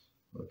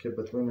 Okay,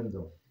 but women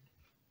do.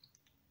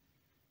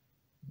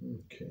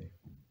 Okay.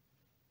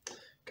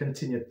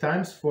 Continue.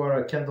 Times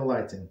for candle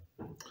lighting.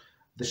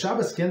 The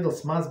Shabbos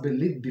candles must be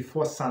lit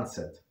before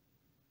sunset.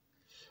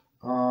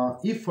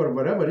 If for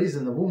whatever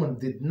reason a woman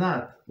did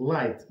not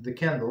light the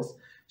candles,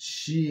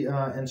 she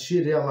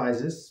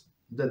realizes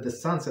that the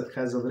sunset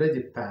has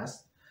already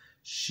passed,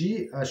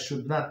 she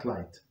should not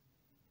light.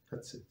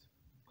 That's it.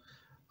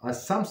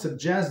 Some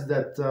suggest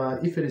that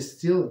if it is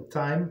still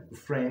time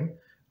frame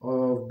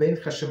of Ben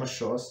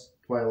Hashemashos,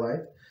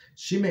 twilight,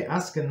 she may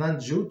ask a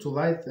non-Jew to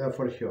light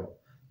for her.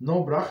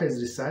 No bracha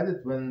is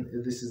recited when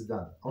this is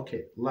done.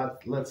 Okay,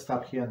 let's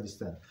stop here and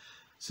understand.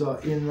 So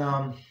in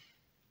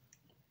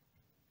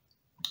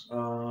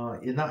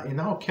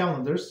our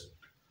calendars,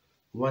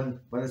 when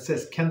it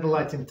says candle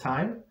lighting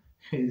time,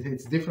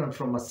 it's different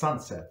from a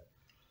sunset,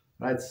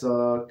 right?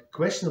 So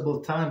questionable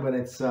time when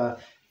it's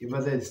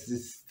whether it's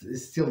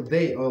still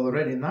day or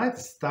already night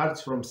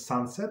starts from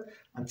sunset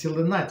until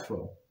the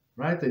nightfall,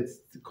 right? It's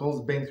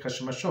called Ben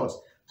Hashemashos,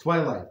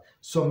 twilight.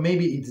 So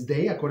maybe it's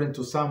day according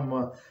to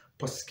some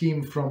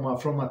poskim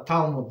from a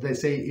Talmud. They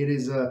say it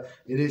is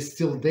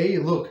still day.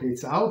 Look,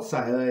 it's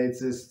outside.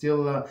 It's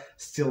still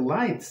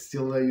light.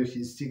 Still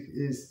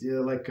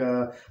like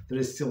there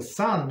is still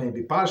sun.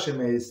 Maybe Parsha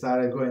may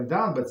start going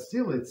down, but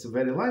still it's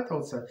very light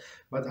outside.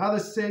 But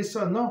others say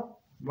so no.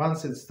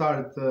 Once it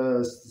sun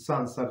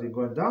started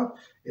going down,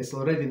 it's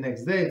already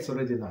next day. It's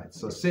already night.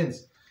 So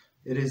since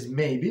it is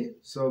maybe,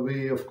 so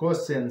we of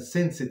course, and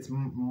since it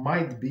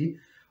might be,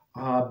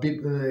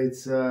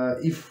 it's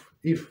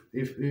if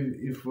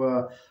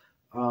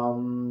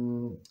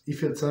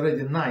it's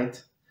already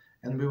night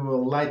and we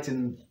will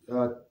lighten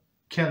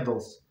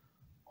candles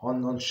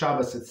on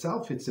Shabbos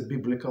itself, it's a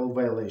biblical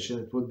violation.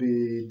 It would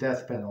be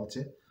death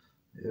penalty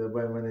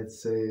when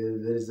it's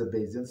there is a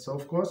Beezrat. So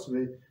of course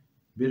we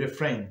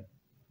refrain,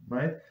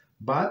 right?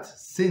 But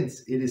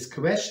since it is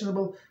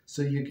questionable,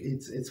 so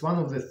it's one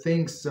of the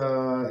things,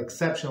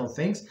 exceptional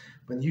things,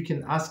 when you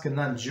can ask a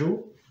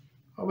non-Jew,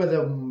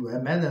 whether a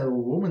man or a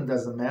woman,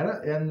 doesn't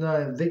matter,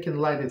 and they can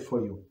light it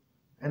for you,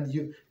 and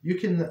you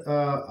can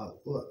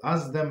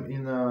ask them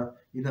in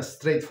a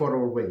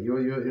straightforward way.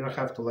 You don't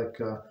have to like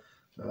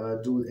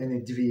do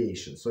any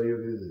deviation. So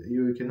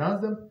you can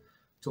ask them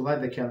to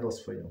light the candles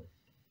for you.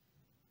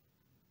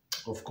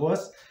 Of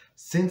course,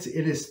 since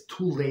it is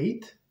too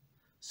late,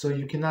 so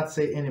you cannot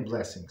say any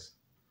blessings.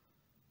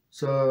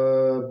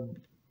 So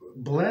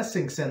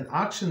blessings and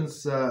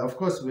actions, of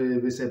course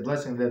we say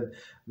blessing, that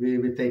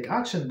we take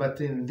action, but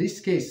in this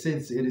case,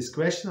 since it is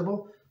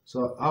questionable,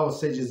 so our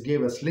sages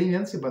gave us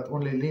leniency, but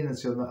only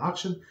leniency on the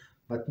action,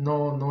 but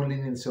no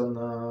leniency on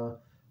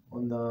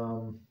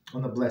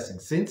the blessing,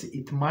 since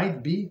it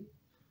might be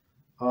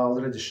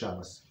already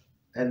Shabbos,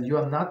 and you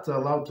are not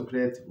allowed to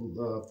create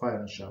fire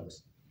on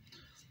Shabbos.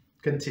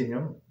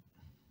 Continue.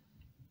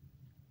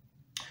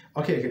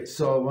 Okay,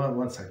 so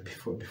one second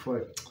before.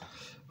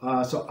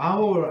 So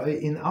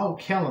in our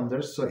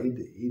calendars, so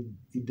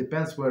it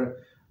depends where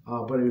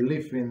you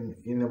live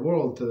in the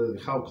world,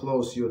 how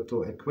close you're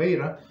to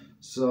equator.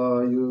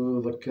 So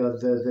you like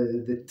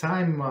the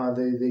time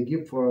they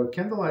give for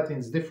candle lighting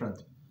is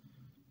different.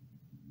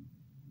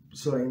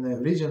 So in the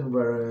region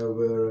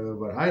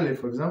where I live,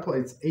 for example,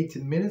 it's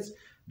 18 minutes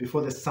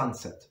before the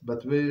sunset.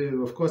 But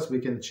of course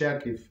we can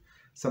check if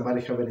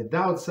somebody have any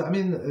doubts. I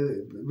mean,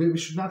 we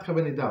should not have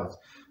any doubts.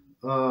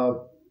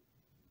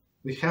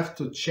 We have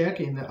to check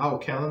in our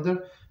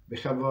calendar. We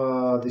have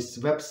this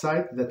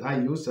website that I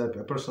use. I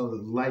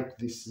personally like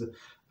this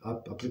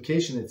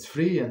application. It's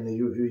free, and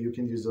you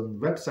can use on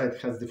website.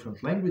 It has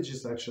different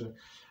languages actually.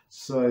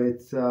 So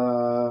it's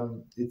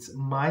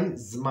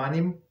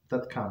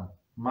myzmanim.com.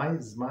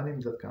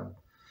 myzmanim.com,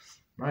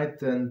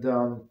 right? And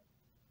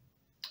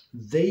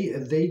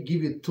they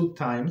give you two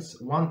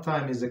times. One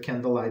time is a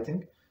candle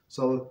lighting.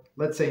 So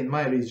let's say in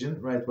my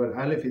region, right where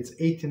I live, it's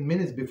 18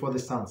 minutes before the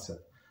sunset.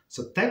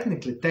 So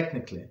technically,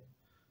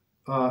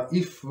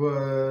 if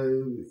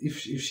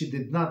she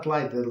did not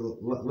light,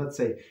 let's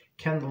say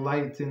candle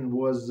lighting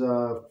was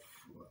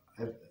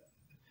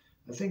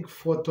I think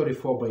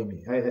 4:34 by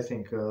me. I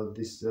think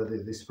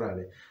this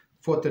Friday,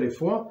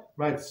 4:34,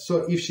 right?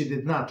 So if she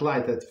did not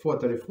light at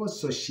 4:34,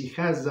 so she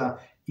has,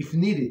 if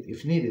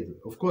needed.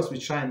 Of course, we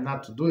try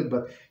not to do it,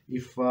 but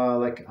if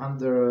like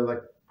under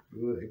like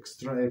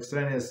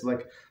extraneous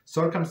like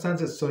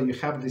circumstances, so you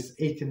have this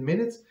 18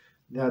 minutes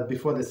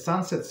before the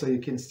sunset, so you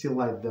can still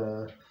light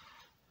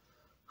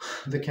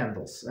the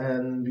candles,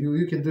 and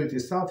you can do it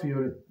yourself.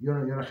 You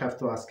don't have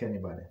to ask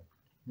anybody.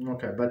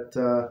 Okay,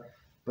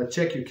 but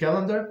check your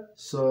calendar.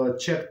 So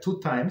check 2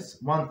 times.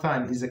 One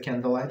time is a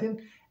candle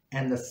lighting,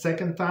 and the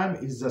second time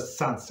is a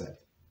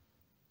sunset.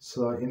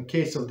 So in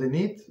case of the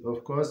need,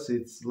 of course,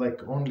 it's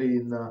like only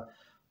in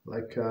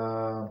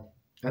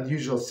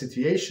unusual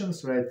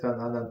situations, right,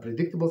 and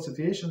unpredictable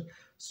situations.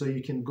 So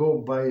you can go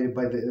by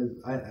the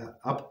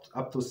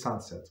up to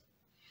sunset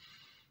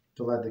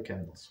to light the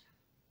candles.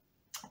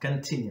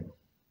 Continue.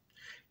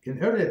 In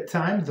earlier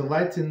time, the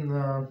lighting,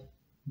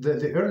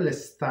 the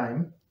earliest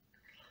time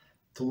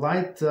to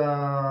light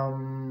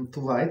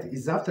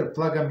is after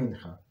Plaga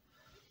Mincha,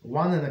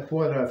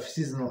 1¼ of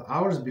seasonal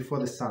hours before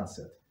the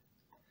sunset.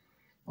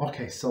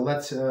 Okay, so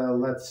let's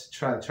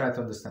try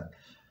to understand.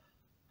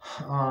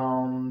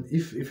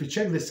 If you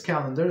check this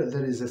calendar,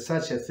 there is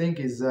such a thing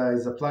is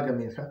a Plaga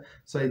Mincha.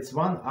 So it's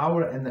 1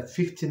 hour and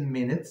 15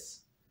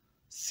 minutes,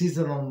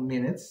 seasonal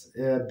minutes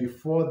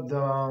before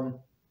the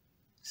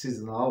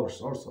seasonal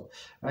hours also,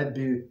 right?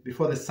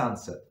 Before the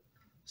sunset.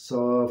 So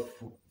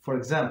for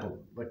example,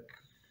 like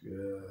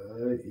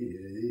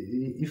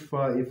if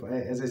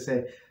as I say,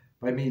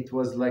 by me it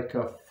was like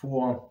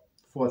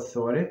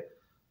 4:30.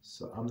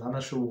 So I'm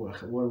not sure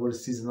what were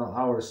seasonal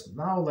hours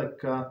now,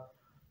 like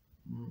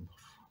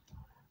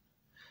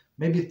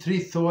maybe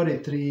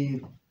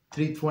 3:30,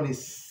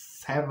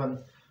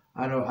 3:27.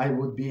 I don't know, I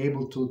would be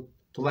able to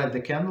light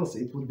the candles.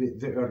 It would be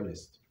the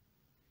earliest.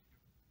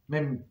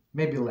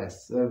 Maybe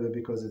less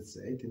because it's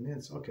 18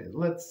 minutes. Okay,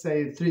 let's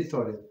say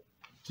 3:30,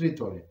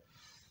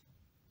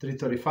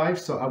 3:35.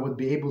 So I would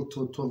be able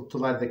to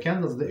light the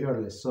candles the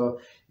earliest. So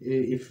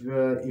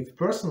if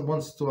person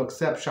wants to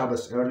accept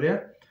Shabbos earlier,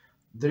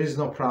 there is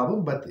no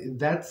problem. But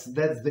that's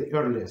the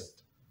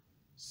earliest.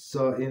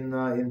 So in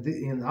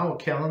our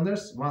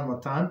calendars, one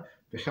more time,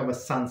 we have a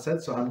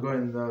sunset. So I'm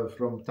going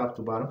from top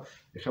to bottom.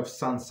 You have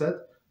sunset.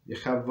 You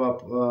have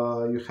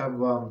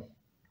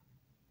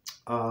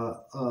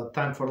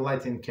time for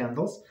lighting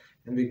candles,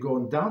 and we go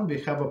down. We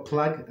have a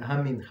Plag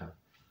Hamincha,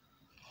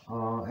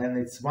 and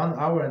it's 1.25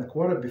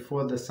 hours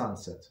before the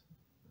sunset,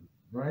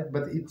 right?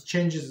 But it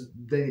changes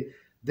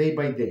day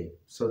by day.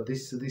 So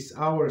these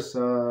hours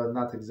are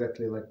not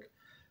exactly like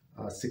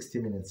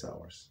 60 minutes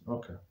hours.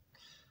 Okay.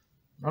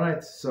 All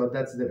right. So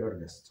that's the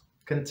earliest.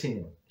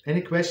 Continue.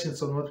 Any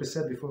questions on what we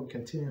said before we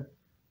continue?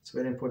 It's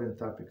very important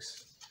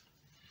topics.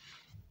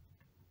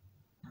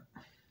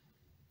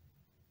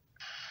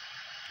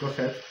 Go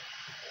ahead.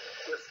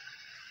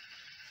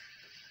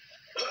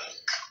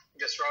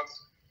 Yes, Rob?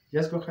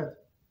 Yes, go ahead.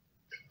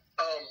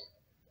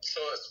 So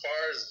as far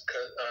as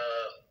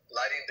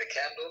lighting the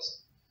candles,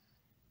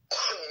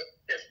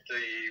 if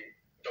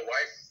the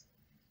wife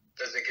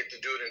doesn't get to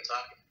do it in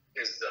time,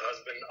 is the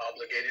husband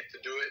obligated to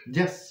do it?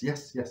 Yes.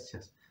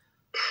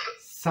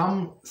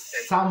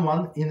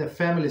 Someone in the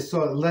family. So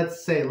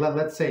let's say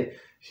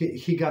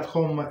he got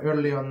home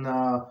early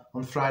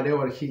on Friday,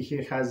 or he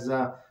has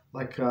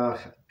like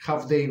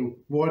half day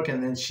work,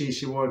 and then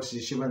she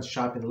went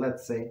shopping,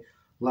 let's say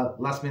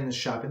last minute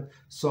shopping.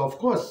 So of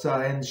course,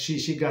 and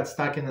she got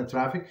stuck in the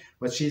traffic,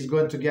 but she's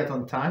going to get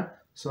on time.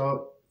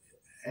 So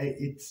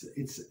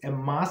it's a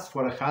must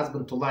for a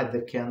husband to light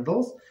the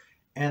candles,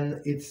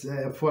 and it's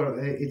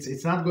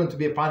not going to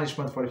be a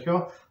punishment for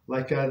her,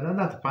 like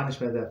not a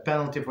punishment, a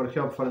penalty for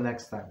her for the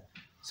next time.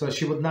 So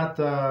she would not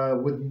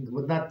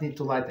need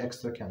to light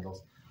extra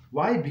candles.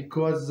 Why?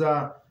 Because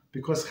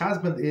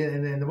husband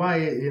and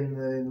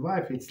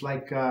wife, it's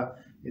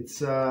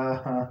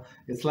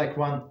like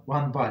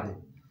one body.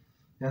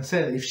 And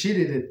said if she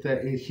did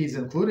it, he's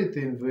included.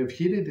 If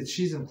he did it,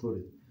 she's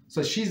included.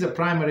 So she's a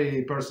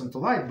primary person to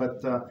light,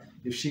 but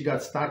if she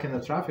got stuck in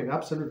the traffic,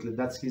 absolutely,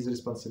 that's his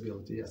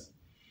responsibility. Yes.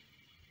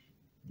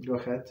 Go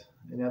ahead.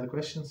 Any other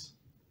questions?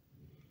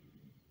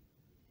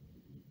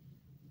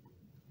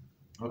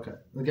 Okay.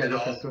 Okay. Go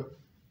ahead. Go.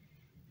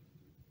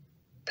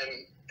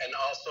 And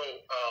also,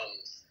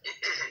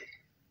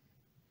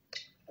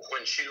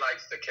 when she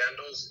lights the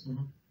candles,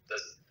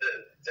 does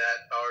that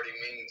already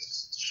means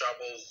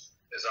Shabbos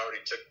is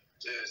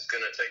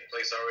going to take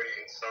place already?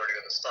 It's already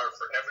going to start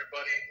for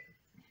everybody,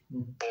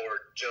 or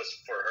just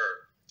for her?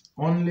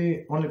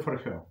 Only for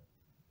her.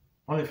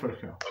 Only for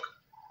her. Okay.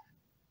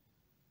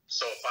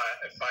 So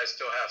if I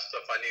still have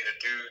stuff I need to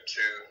do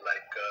to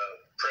like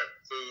prep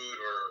food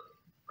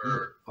or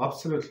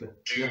absolutely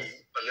do a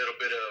little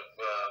bit of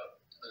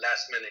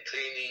last minute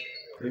cleaning,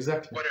 or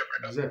exactly, whatever.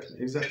 Exactly.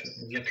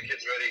 Get the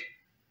kids ready.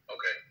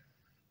 Okay.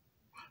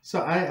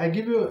 So I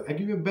give you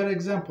a better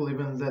example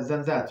even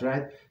than that,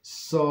 right?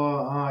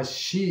 So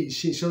she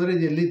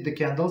already lit the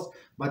candles,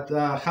 but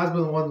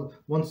husband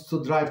wants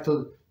to drive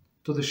to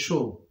to the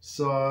shul.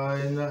 So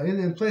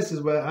in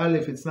places where I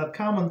live, it's not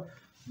common,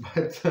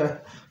 but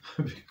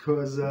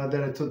because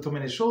there are too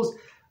many shuls.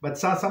 But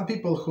some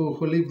people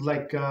who live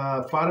like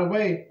far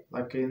away,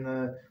 like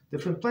in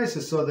different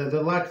places, so they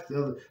like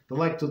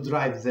to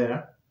drive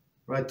there,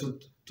 right,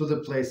 to the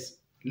place,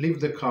 leave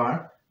the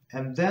car,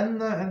 and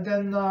then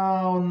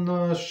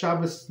on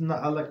Shabbos,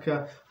 like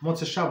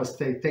Motze Shabbos,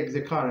 they take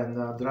the car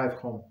and drive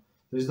home.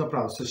 There is no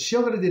problem. So she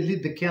already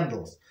lit the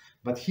candles,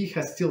 but he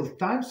has still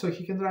time, so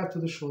he can drive to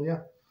the shul.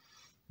 Yeah,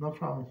 no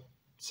problem.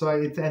 So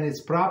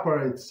it's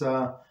proper. It's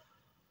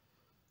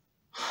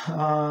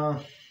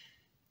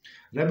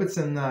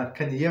Rebbetzin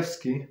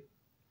Kanievsky,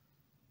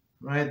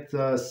 right?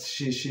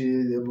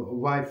 She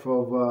wife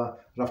of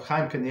Rav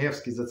Chaim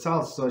Kanievsky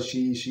Zatzal. So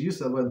she used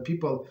to, when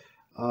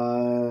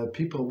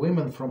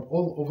women from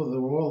all over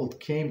the world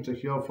came to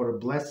her for a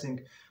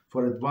blessing,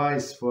 for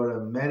advice, for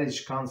a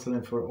marriage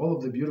counseling, for all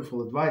of the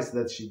beautiful advice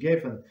that she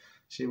gave, and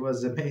she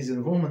was an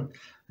amazing woman.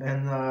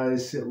 And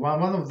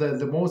one of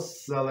the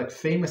most like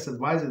famous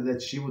advices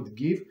that she would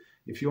give,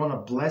 if you want a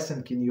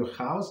blessing in your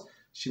house,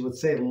 she would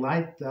say,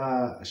 light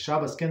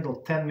Shabbos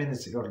candle 10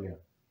 minutes earlier.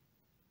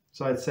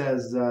 So it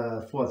says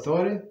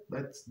 4:30,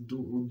 let's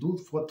do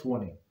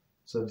 4:20.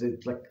 So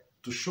like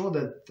to show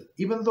that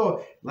even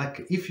though,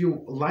 like, if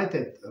you light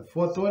it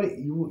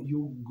 4:30,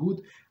 you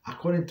good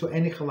according to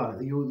any halal.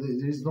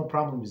 There is no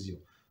problem with you.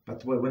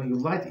 But when you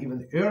light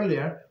even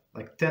earlier,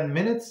 like 10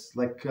 minutes,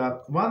 like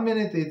 1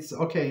 minute, it's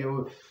okay.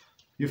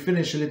 You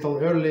finish a little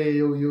early,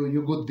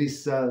 you good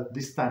this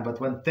time. But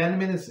when 10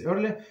 minutes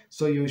early,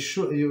 so you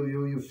show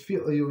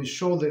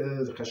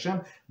the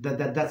Hashem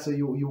that's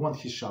you want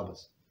his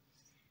Shabbos.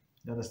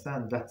 You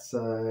understand? That's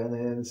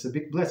and it's a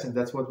big blessing.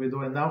 That's what we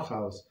do in our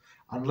house,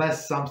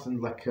 unless something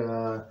like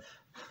out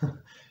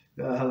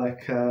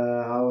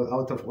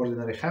of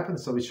ordinary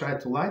happens. So we try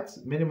to light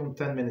minimum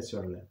 10 minutes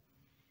earlier.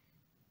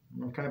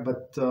 Okay,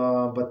 but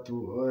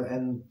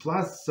and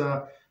plus.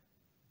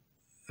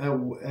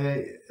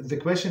 The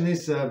question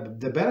is,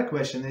 the better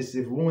question is,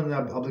 if women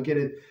are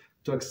obligated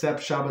to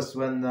accept Shabbos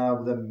when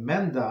the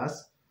man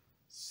does,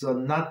 so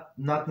not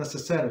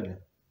necessarily.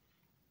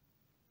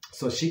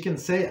 So she can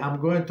say, I'm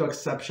going to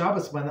accept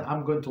Shabbos when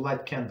I'm going to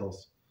light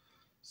candles.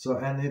 So,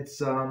 and it's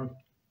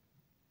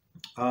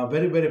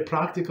very, very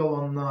practical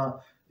on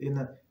in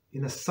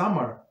a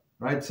summer,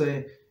 right? So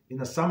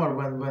in a summer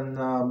when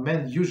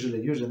men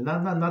usually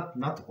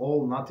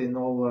not in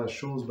all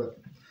shuls, but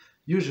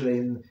usually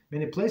in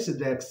many places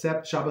they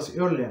accept Shabbos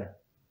earlier.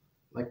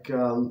 Like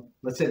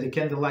let's say the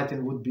candle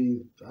lighting would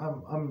be,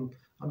 I'm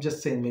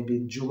just saying, maybe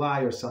in July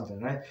or something,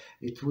 right?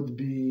 It would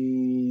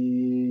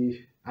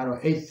be, I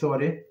don't know,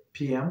 8:30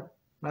 p.m.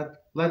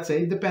 But let's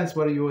say it depends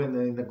where you are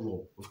in the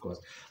globe, of course.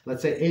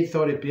 Let's say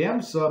 8:30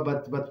 p.m. So,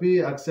 but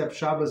we accept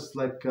Shabbos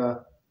like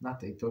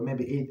not 8 or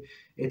maybe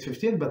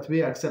 8:15, but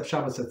we accept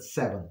Shabbos at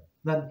 7.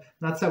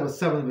 Not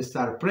 7 we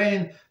start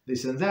praying,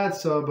 this and that,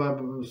 so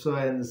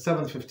in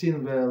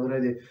 7:15 we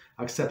already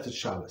accepted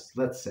Shabbos,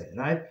 let's say,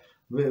 right?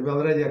 We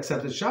already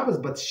accepted Shabbos,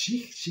 but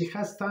she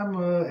has time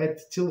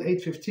till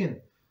 8:15.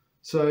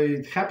 So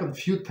it happened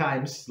few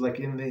times, like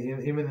even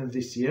in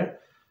this year.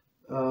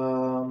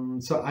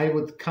 So I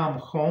would come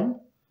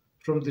home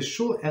from the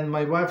shul and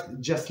my wife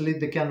just lit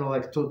the candle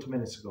like 2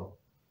 minutes ago.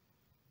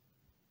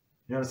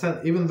 You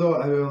understand? Even though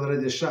I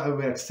already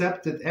we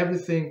accepted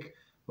everything,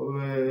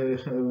 we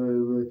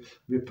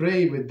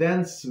pray, we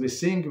dance, we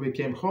sing, we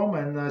came home,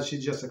 and she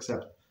just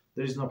accepted.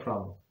 There is no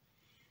problem.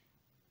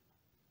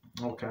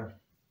 Okay.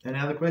 Any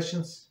other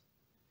questions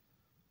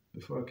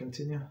before I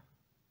continue?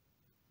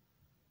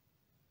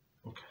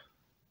 Okay.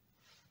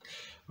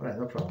 All right,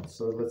 no problem.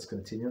 So let's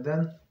continue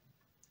then.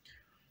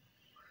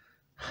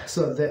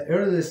 So the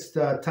earliest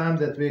time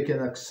that we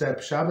can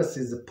accept Shabbos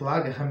is the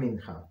Plag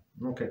HaMincha.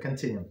 Okay,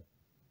 continue.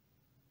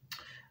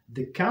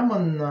 The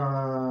common,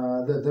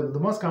 the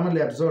most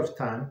commonly observed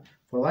time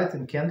for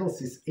lighting candles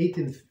is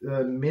 18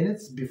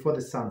 minutes before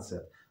the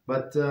sunset.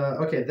 But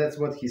okay, that's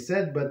what he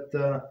said. But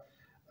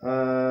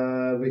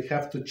we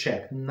have to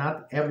check.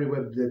 Not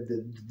everywhere.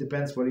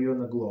 Depends where you're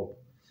on the globe.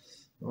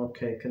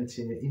 Okay,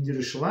 continue. In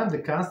Jerusalem, the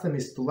custom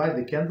is to light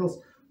the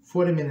candles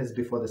 40 minutes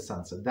before the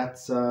sunset.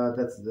 That's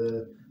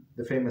the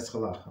famous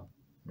halacha,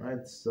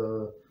 right?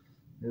 So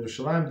in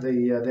Jerusalem,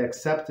 they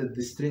accepted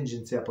the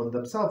stringency upon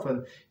themselves,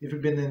 and if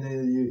you've been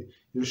in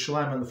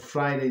Jerusalem on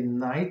Friday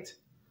night,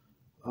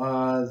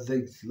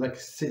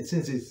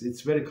 since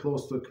it's very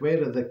close to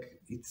equator,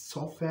 it's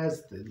so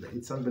fast,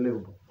 it's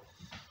unbelievable.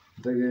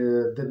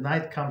 The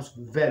night comes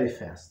very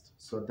fast,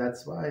 so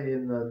that's why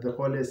in the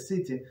holiest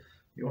city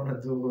you want to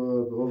do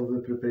all of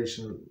the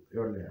preparation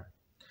earlier.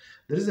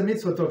 There is a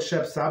mitzvah to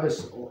accept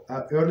Shabbos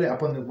early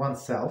upon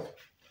oneself.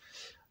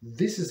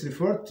 This is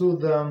referred to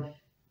the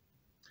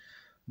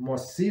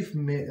Mosif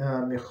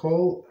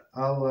Michol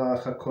al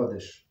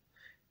Hakodesh,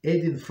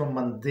 aiding from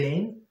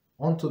mundane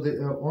onto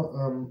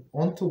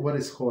what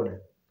is holy.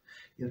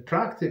 In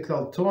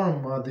practical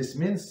term, this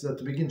means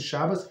to begin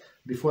Shabbos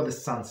before the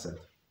sunset.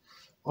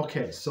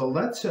 Okay, so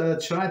let's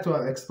try to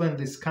explain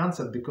this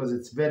concept because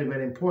it's very,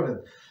 very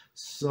important.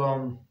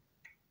 So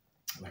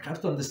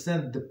have to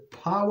understand the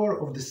power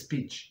of the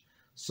speech.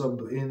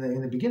 So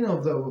in the beginning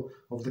of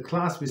the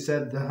class, we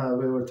said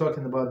we were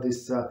talking about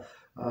this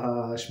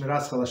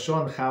Shmiras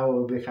Halashon,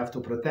 how we have to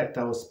protect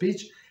our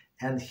speech,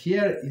 and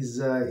here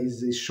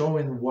is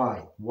showing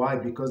why. Why?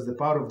 Because the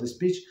power of the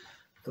speech.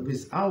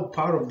 With our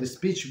power of the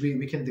speech,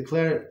 we can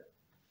declare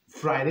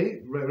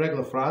Friday,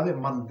 regular Friday,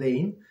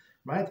 mundane,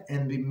 right?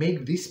 And we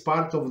make this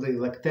part of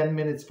the 10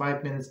 minutes,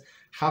 5 minutes,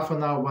 half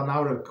an hour, 1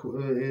 hour,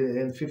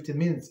 and 15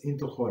 minutes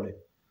into holy.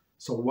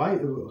 So why?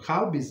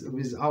 How?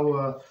 With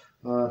our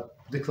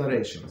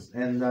declarations,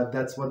 and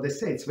that's what they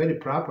say. It's very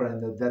proper,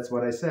 and that's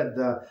what I said.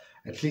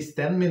 At least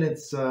 10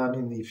 minutes. I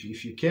mean, if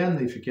you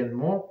can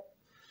more,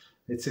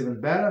 it's even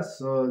better.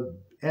 So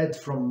add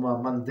from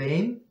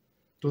mundane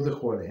to the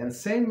holy, and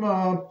same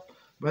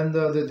when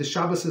the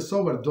Shabbos is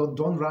over.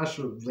 Don't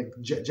rush,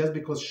 just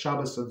because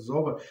Shabbos is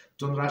over.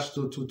 Don't rush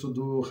to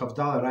do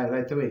Havdalah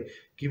right away.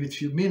 Give it a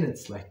few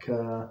minutes, right?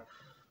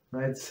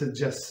 So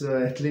just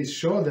at least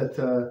show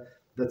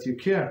that you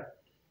care.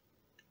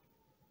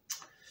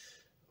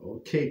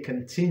 Okay,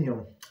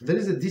 continue. There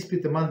is a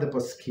dispute among the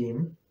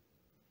poskim.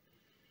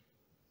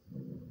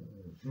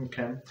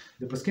 Okay,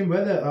 the poskim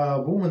whether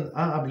women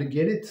are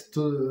obligated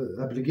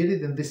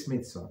in this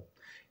mitzvah.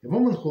 A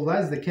woman who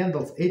lights the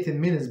candles 18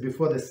 minutes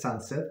before the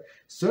sunset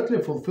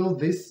certainly fulfilled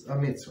this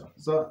mitzvah.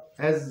 So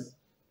as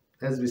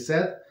we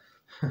said,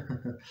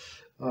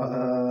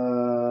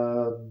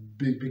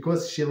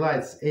 because she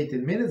lights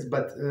 18 minutes,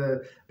 but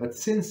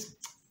since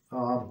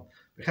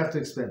we have to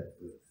explain.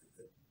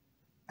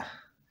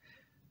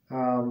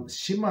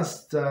 She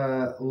must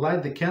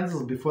light the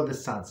candles before the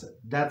sunset.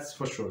 That's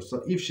for sure.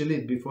 So if she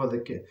lit before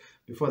the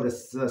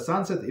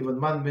sunset,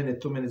 even 1 minute,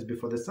 2 minutes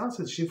before the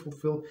sunset, she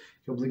fulfilled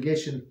the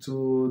obligation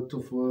to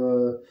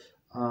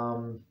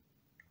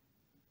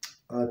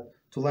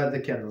light the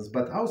candles.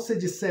 But our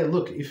sages say,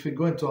 look, if we're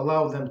going to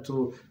allow them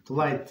to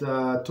light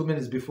 2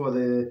 minutes before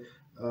the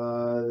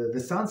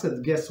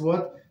sunset, guess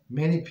what?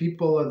 Many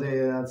people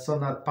they are so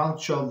not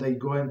punctual. They're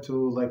going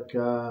to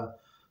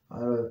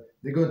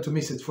they're going to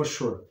miss it for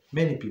sure.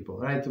 Many people,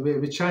 right?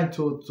 We're trying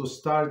to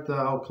start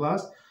our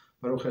class.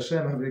 Baruch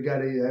Hashem,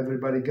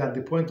 everybody got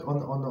the point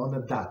on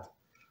a dot,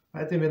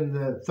 right?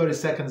 Even 30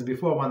 seconds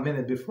before, 1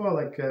 minute before,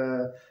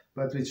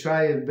 but we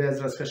try,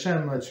 Beezrat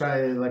Hashem,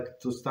 try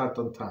to start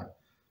on time,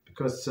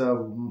 because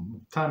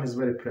time is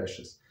very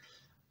precious,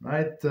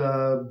 right?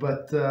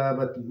 But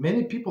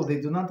many people, they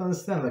do not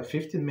understand,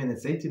 15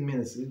 minutes, 18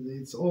 minutes,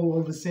 it's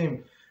all the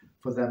same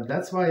for them.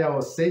 That's why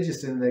our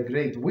sages in the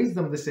great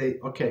wisdom, they say,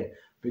 okay,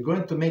 we're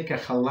going to make a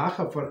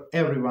halacha for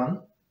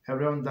everyone.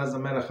 Everyone,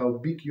 doesn't matter how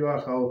big you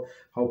are, how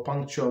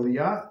punctual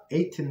you are,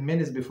 18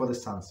 minutes before the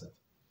sunset,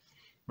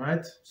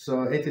 right?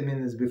 So 18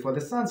 minutes before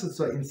the sunset.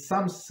 So in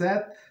some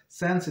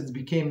sense, it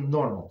became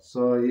normal.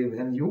 So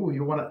and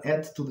you want to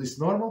add to this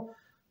normal,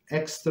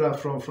 extra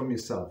from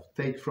yourself.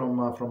 Take from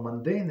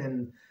mundane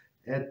and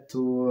add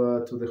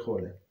to the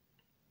holy.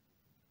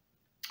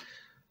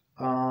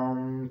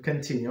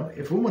 Continue.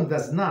 If a woman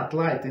does not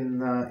light in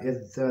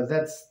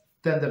that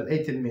standard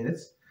 18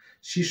 minutes,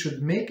 she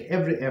should make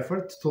every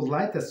effort to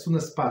light as soon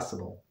as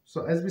possible.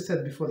 So as we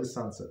said before the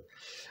sunset,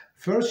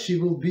 first she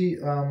will be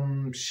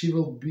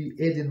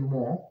adding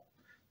more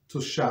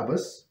to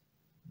Shabbos,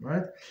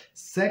 right?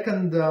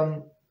 Second,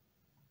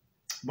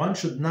 one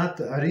should not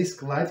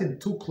risk lighting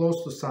too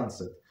close to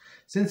sunset,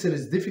 since it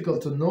is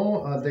difficult to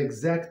know the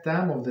exact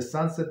time of the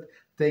sunset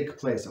take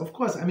place. Of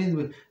course, I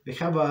mean we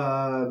have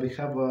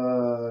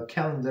a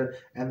calendar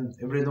and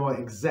we know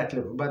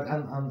exactly, but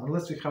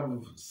unless we have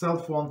a cell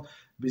phone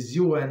with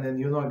you and then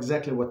you know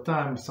exactly what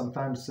time.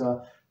 Sometimes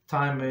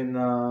time in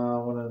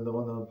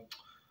on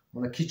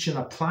a kitchen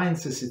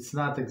appliances, it's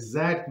not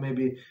exact.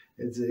 Maybe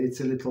it's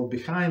a little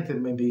behind,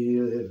 and maybe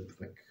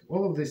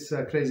all of these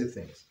crazy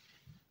things.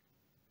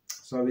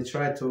 So we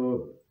try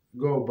to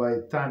go by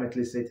time at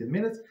least 18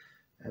 minutes.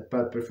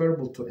 But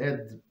preferable to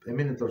add a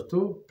minute or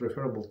two,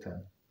 preferable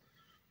 10.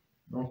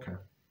 Okay.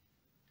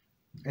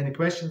 Any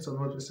questions on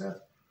what we said?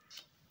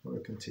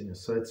 We'll continue.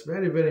 So it's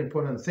very, very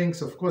important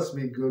things. Of course,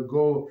 we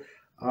go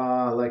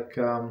I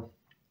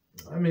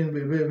mean,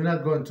 we're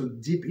not going to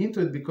deep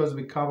into it because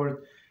we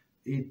covered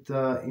it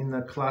in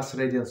a class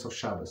Radiance of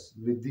Shabbos.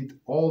 We did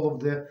all of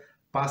the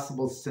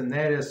possible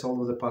scenarios,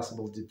 all of the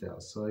possible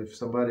details. So if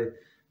somebody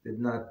did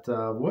not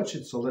watch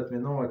it, so let me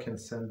know. I can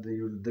send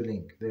you the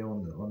link there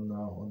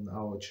on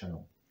our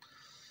channel.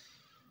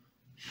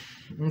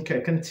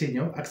 Okay,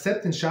 continue.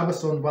 Accepting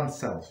Shabbos on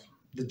oneself.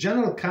 The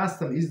general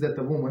custom is that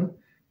a woman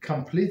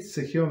completes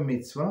her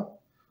mitzvah,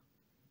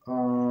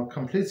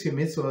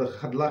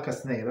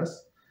 hadlakas neiras.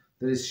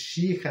 That is,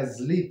 she has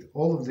lit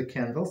all of the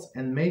candles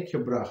and make her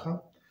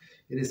bracha.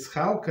 It is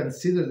how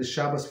consider the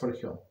Shabbos for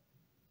her.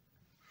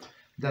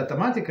 The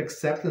automatic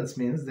acceptance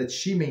means that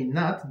she may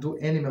not do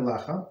any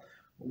melacha,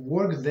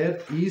 work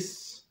that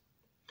is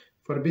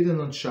forbidden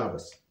on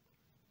Shabbos.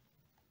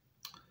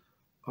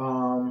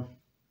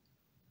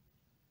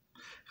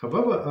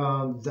 However,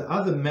 the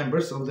other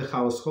members of the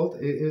household,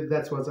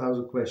 that was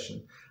our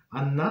question.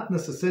 are not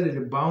necessarily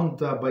bound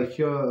by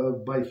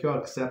her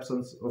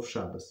acceptance of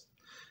Shabbos.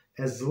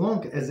 As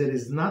long as it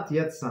is not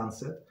yet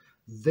sunset,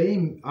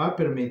 they are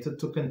permitted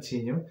to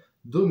continue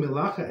do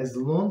melacha as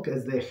long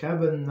as they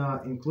haven't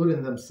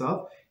included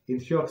themselves in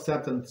her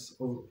acceptance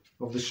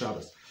of the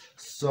Shabbos.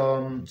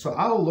 So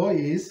our law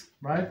is,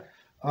 right,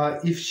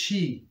 if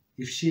she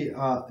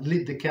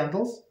lit the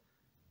candles,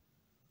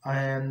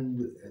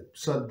 and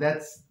so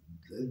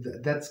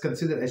that's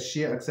considered as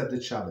she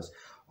accepted Shabbos.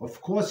 Of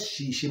course,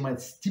 she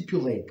might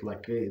stipulate,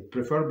 like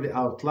preferably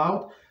out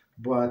loud,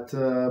 but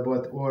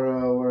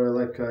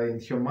like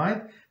in her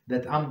mind,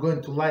 that I'm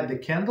going to light the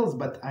candles,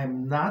 but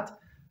I'm not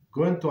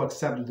going to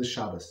accept the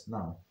Shabbos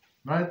now,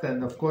 right?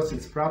 And of course,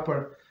 it's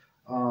proper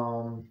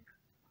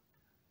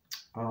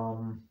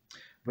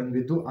when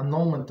we do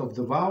annulment of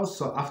the vows.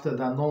 So after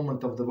the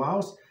annulment of the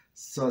vows,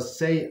 so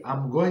say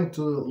I'm going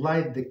to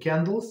light the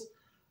candles,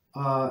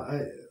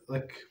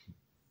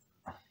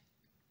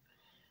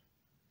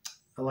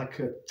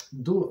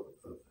 do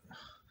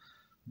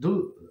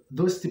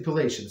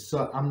stipulations.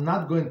 So I'm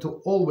not going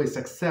to always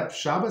accept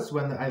Shabbos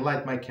when I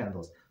light my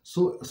candles.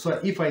 So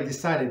if I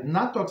decided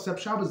not to accept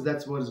Shabbos,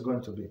 that's what it's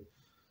going to be,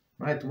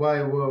 right?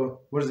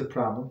 Where's the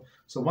problem?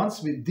 So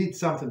once we did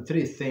something,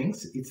 3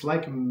 things, it's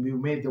like we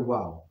made the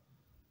vow,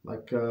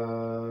 like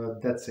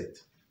that's it.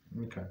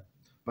 Okay.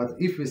 But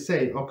if we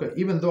say, okay,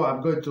 even though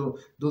I'm going to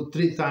do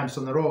 3 times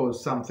in a row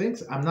some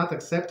things, I'm not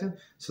accepting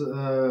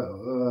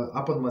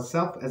upon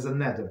myself as a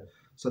nether.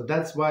 So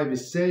that's why we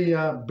say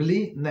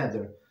bli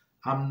nether.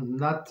 I'm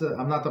not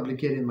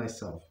obligating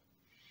myself.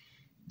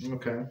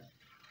 Okay.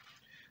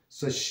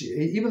 So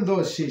even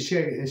though she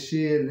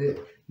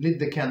lit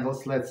the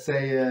candles, let's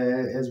say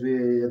as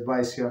we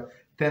advise here,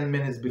 10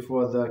 minutes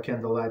before the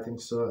candle lighting,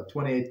 so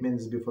 28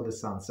 minutes before the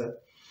sunset,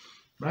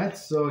 right?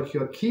 So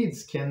her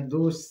kids can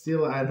do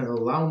still, I don't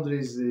know,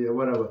 laundries,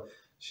 whatever.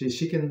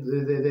 She can,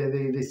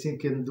 they still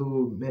can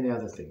do many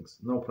other things,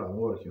 no problem,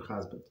 or her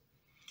husband.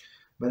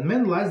 When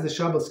man lights the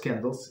Shabbos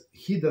candles,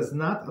 he does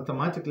not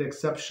automatically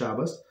accept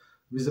Shabbos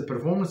with the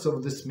performance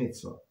of this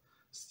mitzvah.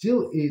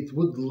 Still, if he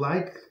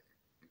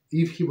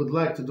would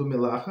like to do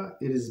melacha,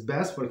 it is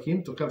best for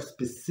him to have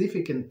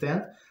specific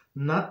intent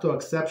not to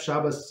accept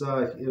Shabbos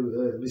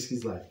with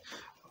his life.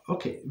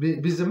 Okay,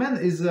 with the men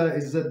is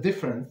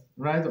different,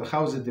 right?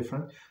 How is it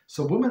different?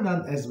 So women,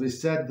 as we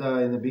said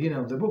in the beginning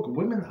of the book,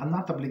 women are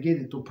not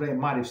obligated to pray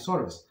Mariv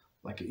service,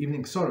 like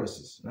evening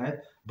services, right?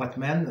 But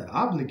men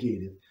are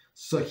obligated.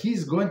 So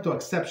he's going to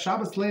accept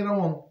Shabbos later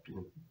on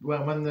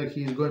when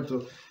he's going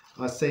to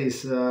say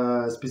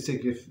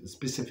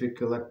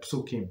specific like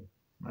psukim,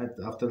 right?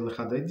 After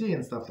Lechad Edi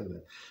and stuff like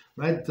that,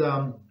 right?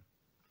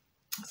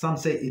 Some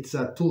say it's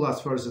 2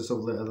 last verses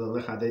of the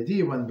Lechad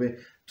Edi when we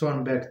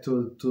turn back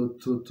to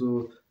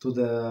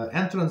the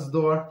entrance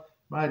door,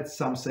 right?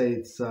 Some say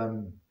it's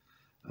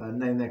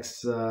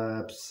next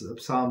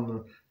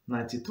Psalm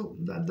 92.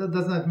 That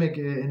does not make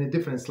any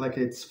difference. Like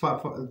it's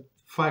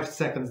 5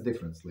 seconds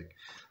difference. Like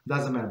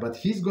doesn't matter. But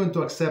he's going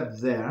to accept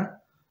there,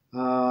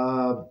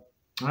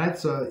 right?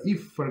 So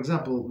if, for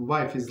example,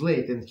 wife is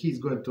late and he's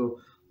going to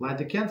light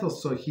the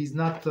candles, so he's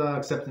not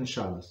accepting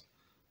Shabbos.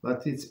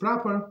 But it's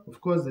proper, of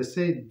course. They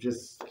say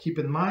just keep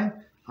in mind,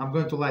 I'm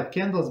going to light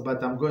candles,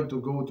 but I'm going to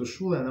go to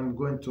shul and I'm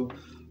going to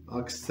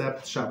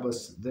accept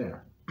Shabbos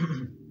there.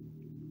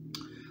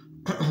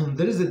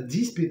 There is a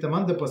dispute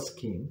among the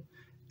poskim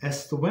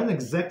as to when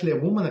exactly a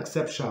woman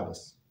accepts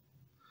Shabbos.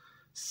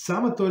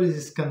 Some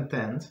authorities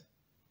contend,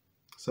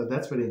 so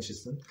that's very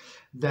interesting,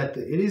 that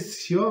it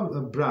is your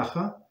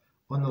bracha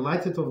on the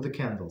lighting of the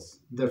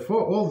candles.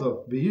 Therefore,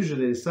 although we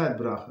usually recite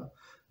bracha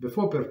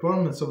before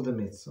performance of the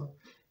mitzvah,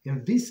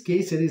 in this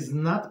case it is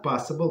not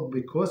possible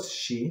because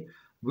she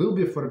will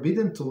be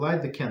forbidden to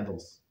light the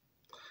candles.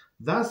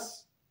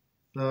 Thus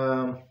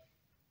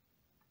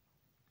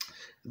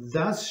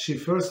she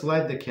first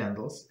lights the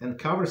candles and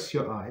covers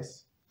her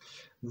eyes,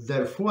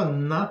 therefore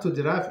not to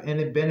derive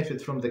any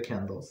benefit from the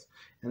candles,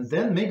 and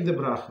then make the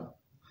bracha.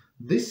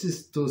 This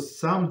is to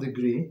some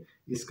degree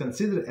is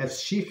considered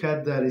as she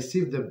had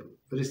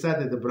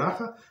recited the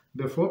bracha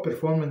before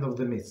performing of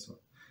the mitzvah.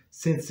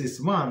 Since this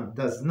one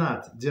does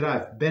not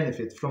derive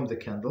benefit from the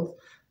candles,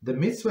 the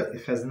mitzvah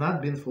has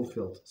not been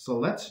fulfilled. So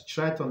let's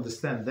try to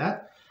understand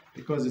that,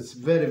 because it's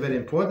very, very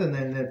important,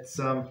 and it's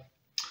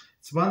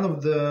one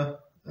of the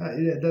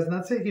it does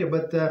not say here,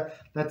 but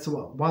that's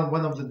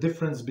one of the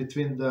difference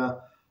between the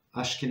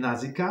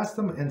Ashkenazi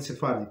custom and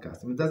Sephardi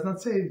custom. It does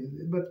not say,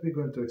 but we're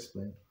going to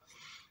explain.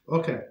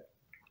 Okay.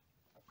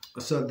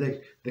 So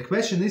the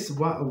question is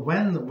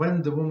when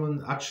the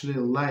woman actually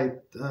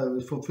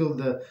fulfill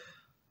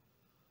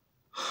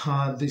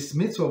this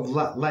mitzvah of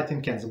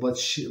lighting candles, but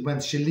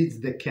when she lights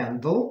the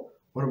candle,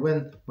 or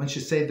when she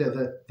say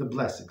the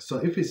blessing. So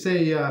if we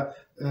say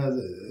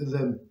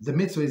the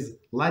mitzvah is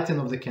lighting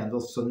of the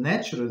candles, so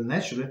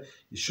naturally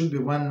it should be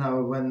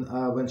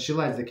when she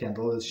lights the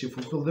candle she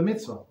fulfill the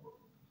mitzvah,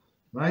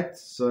 right?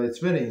 So it's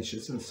very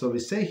interesting. So we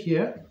say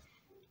here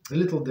a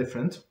little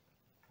different.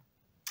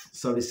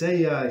 So we say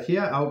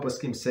here our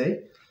poskim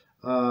say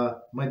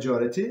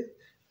majority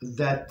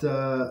that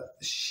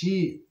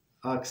she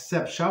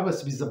accepts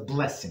Shabbos with a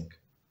blessing,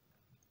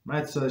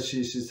 right? So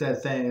she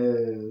said,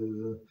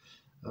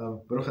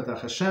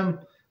 Baruch Hashem,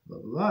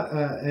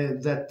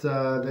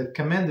 that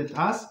commanded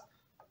us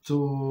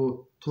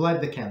to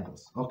light the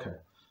candles. Okay,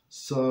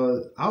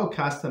 so our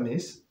custom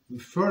is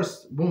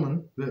first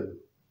woman,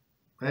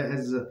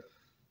 as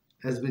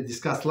we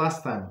discussed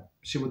last time,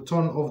 she would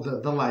turn off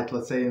the light,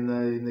 let's say in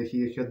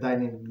her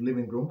dining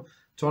living room,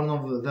 turn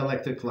off the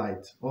electric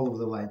light, all of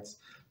the lights,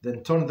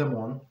 then turn them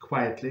on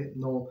quietly,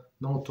 no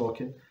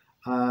talking,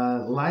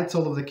 lights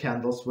all of the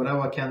candles,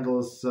 whatever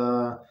candles,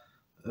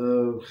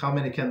 how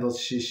many candles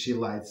she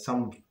lights.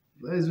 Some,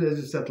 as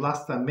you said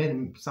last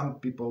time, some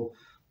people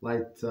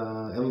light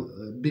a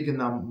bigger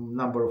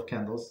number of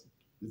candles.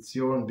 It's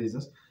your own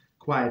business.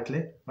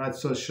 Quietly, right?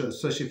 So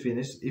she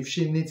finished. If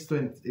she needs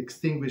to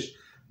extinguish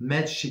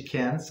match, she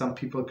can. Some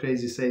people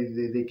crazy say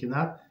they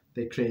cannot.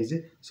 They're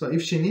crazy. So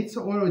if she needs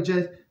to, or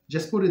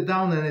just put it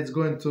down and it's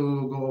going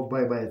to go off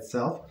by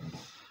itself.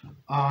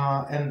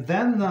 And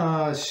then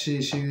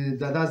she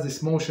does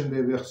this motion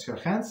with her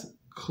hands.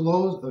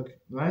 Close,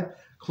 right?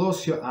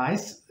 Close your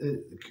eyes,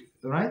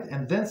 right?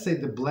 And then say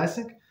the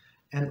blessing,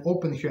 and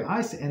open your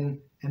eyes and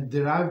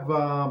derive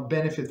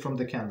benefit from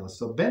the candles.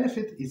 So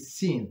benefit is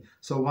seen.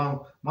 So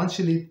once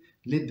she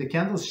lit the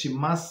candles, she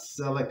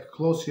must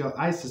close your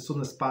eyes as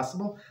soon as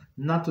possible,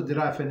 not to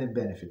derive any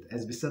benefit.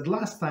 As we said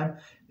last time,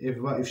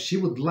 if she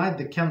would light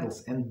the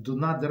candles and do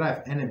not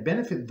derive any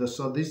benefit,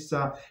 so this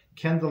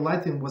candle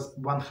lighting was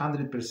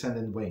 100%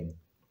 in vain.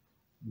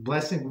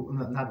 Blessing,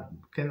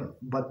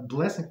 but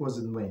blessing was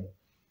in vain,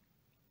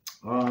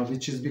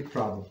 which is a big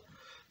problem.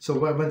 So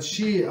when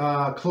she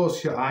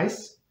closed her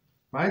eyes,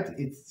 right,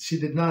 she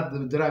did not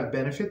derive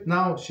benefit.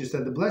 Now she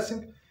said the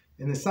blessing,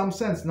 and in some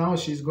sense now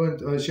she's going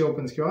to, she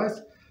opens her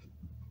eyes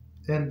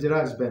and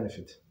derives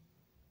benefit.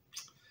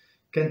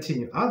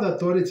 Continue. Other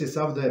authorities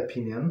have the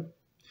opinion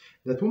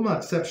that woman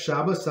accepts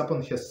Shabbos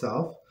upon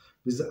herself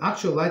with the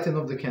actual lighting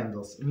of the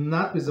candles,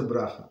 not with a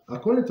bracha.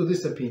 According to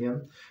this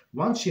opinion,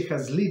 once she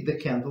has lit the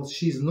candles,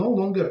 she is no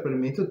longer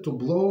permitted to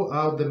blow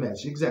out the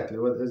match. Exactly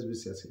what as we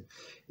said here.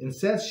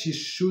 Instead, she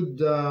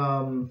should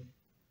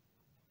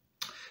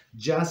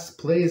just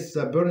place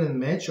a burning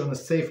match on a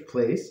safe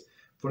place,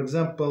 for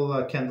example,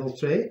 a candle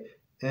tray,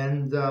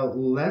 and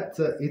let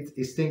it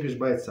extinguish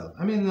by itself.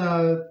 I mean,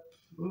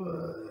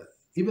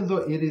 even though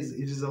it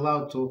is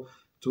allowed to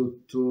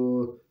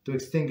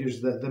extinguish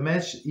the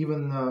match,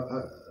 even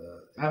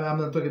I'm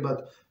not talking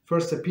about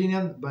first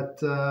opinion, but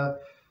the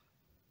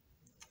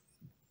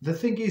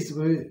thing is,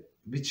 we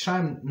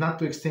try not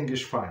to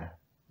extinguish fire,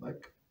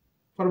 like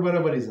for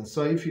whatever reason.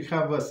 So if you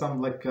have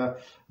some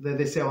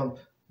they say on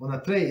a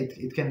tray,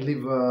 it can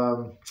leave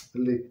a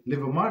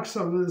mark.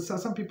 So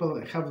some people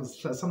have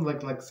some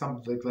like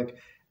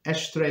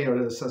ashtray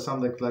or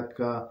something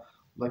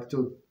like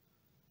to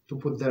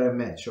put there a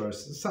match, or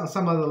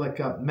some other like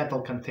a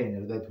metal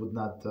container that would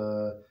not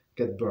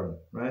get burned,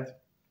 right?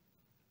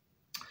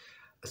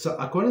 So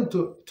according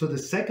to the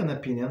second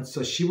opinion,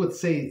 so she would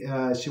say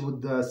she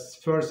would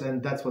first,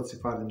 and that's what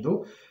Sephardim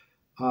do,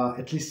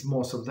 at least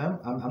most of them.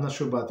 I'm not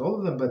sure about all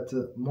of them, but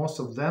most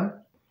of them.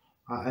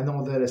 I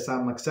know there is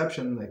some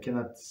exception. I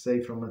cannot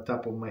say from the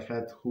top of my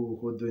head who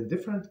are doing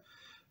different,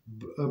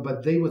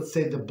 but they would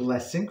say the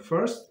blessing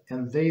first,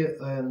 and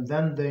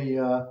then they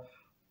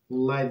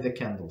light the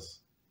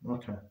candles.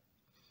 Okay.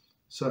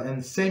 So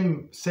and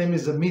same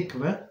as a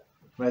mikveh,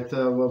 right?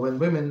 When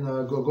women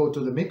go to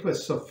the mikveh,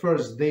 so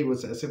first they would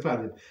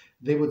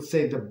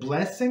say the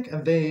blessing,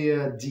 and they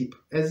dip,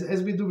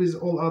 as we do with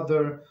all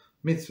other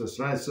mitzvahs,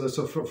 right?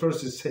 So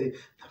first you say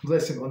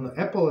blessing on the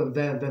apple, and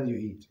then you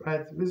eat,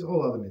 right? With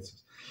all other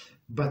mitzvahs.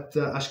 But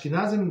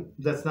Ashkenazim,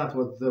 that's not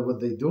what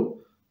they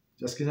do.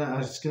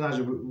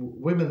 Ashkenazi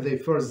women, they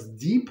first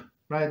dip,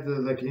 right,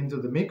 like into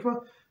the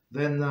mikveh.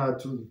 Then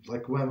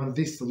when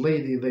this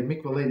lady, the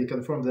mikveh lady,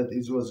 confirmed that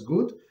it was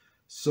good,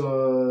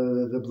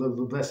 so the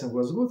blessing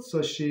was good,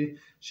 so she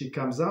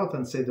comes out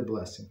and say the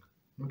blessing.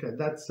 Okay,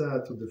 that's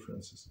two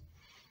differences.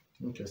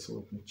 Okay, so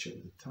let me check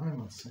the time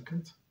 1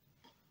 second.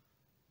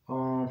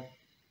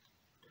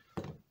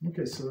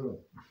 Okay, so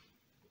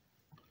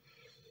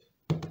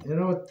you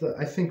know what?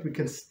 I think we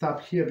can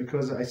stop here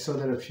because I saw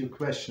there are a few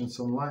questions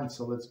online.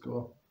 So let's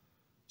go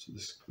to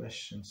these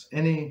questions.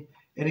 Any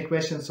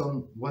questions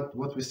on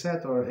what we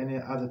said, or any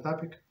other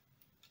topic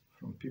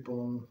from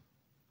people on?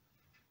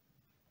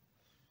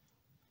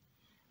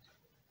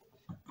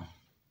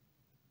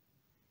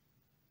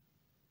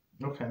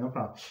 Okay, no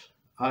problem.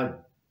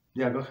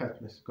 Yeah, go ahead,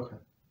 please. Go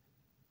ahead.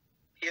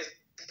 Yes,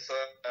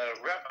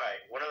 Rabbi,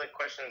 one of the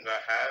questions I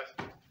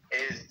have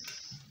is,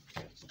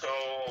 so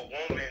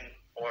women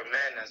or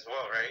men as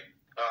well, right?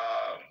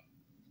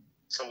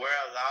 So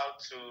we're allowed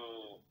to,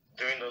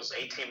 during those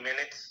 18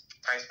 minutes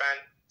time span,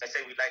 let's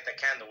say we light the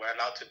candle, we're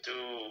allowed to do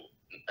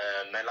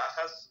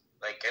melachas,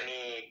 like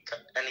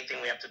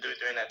anything we have to do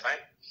during that time?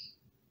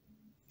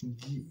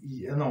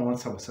 No, one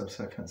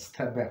second,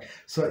 step back.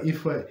 So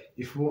if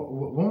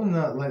women,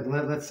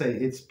 let's say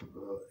it's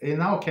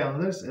in our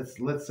calendars, it's,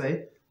 let's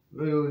say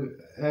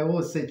I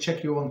always say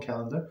check your own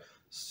calendar.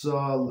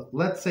 So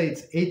let's say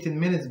it's 18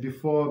 minutes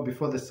before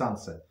the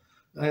sunset.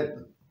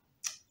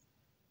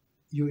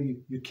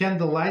 Your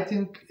candle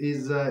lighting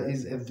is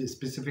at the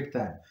specific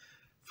time.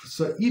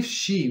 So if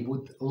she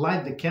would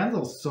light the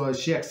candles, so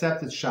she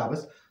accepted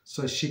Shabbos,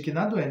 so she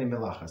cannot do any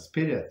melachas,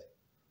 period.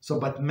 So,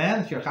 but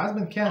man, her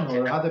husband can,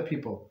 or other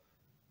people,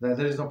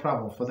 there is no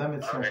problem. For them,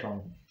 it's no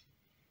problem.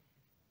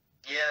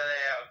 Yeah,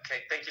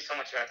 okay. Thank you so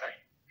much, Rabbi.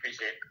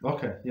 Appreciate it.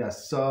 Okay,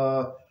 yes.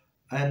 So,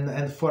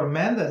 and for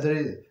men,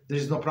 there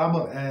is no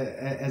problem,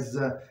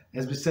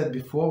 as we said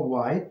before.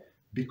 Why?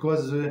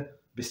 Because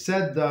we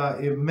said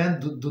if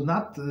men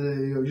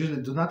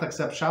usually do not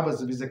accept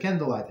Shabbos with a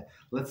candlelight.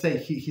 Let's say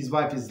his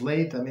wife is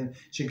late. I mean,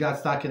 she got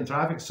stuck in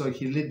traffic, so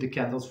he lit the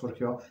candles for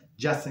her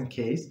just in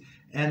case.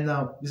 And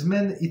with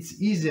men, it's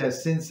easier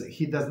since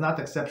he does not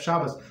accept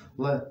Shabbos.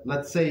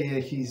 Let's say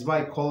his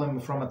wife called him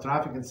from a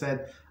traffic and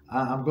said,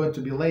 "I'm going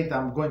to be late.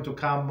 I'm going to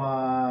come.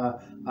 I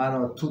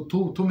don't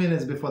know, 2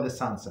 minutes before the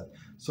sunset."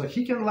 So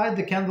he can light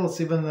the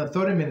candles even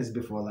 30 minutes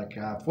before, like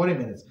 40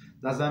 minutes.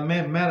 Doesn't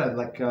matter.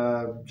 Like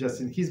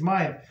just in his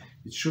mind,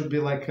 it should be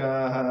like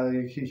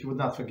he would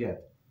not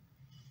forget.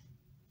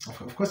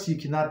 Of course, you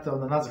cannot, on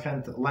the other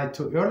hand, light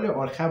too early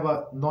or have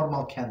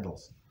normal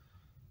candles.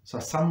 So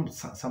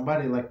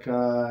somebody like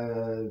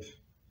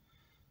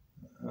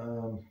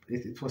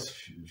it was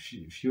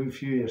few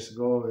years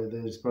ago.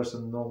 This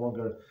person no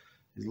longer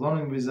is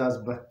learning with us,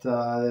 but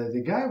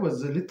the guy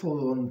was a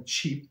little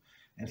cheap,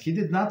 and he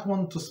did not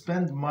want to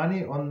spend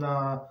money on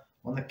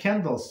the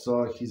candles.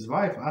 So his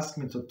wife asked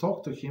me to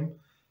talk to him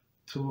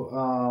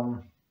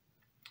to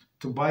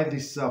buy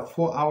these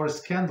 4 hours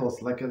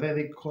candles. Like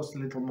they cost a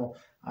little more.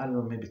 I don't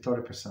know, maybe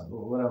 30%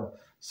 or whatever.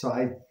 So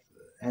I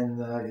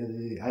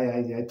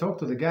talked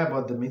to the guy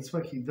about the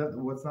mitzvah. He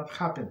was not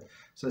happy.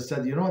 So I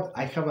said, you know what?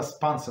 I have a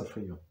sponsor for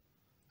you.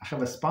 I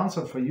have a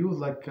sponsor for you.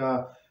 Like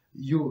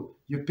you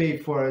pay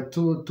for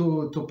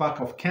two pack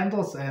of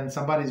candles, and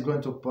somebody is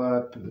going to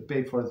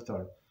pay for the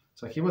third.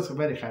 So he was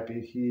very happy.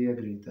 He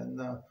agreed, and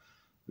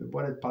we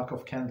bought a pack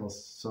of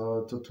candles.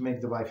 So to make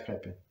the wife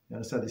happy. You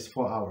understand? It's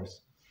 4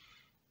 hours.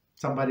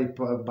 Somebody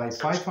by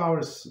 5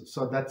 hours.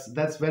 So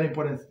that's very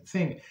important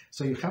thing.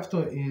 So you have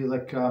to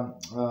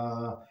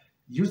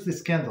use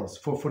these candles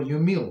for your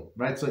meal,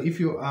 right? So if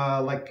you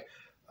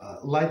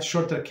light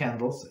shorter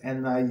candles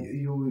and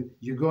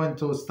you're going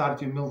to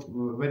start your meal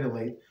very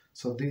late,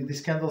 so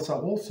these candles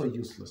are also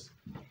useless.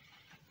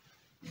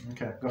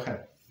 Okay, go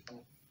ahead.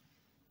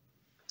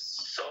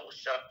 So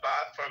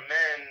Shabbat for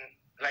men,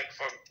 like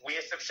we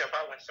accept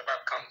Shabbat when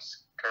Shabbat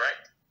comes,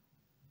 correct?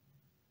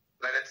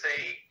 Like let's say,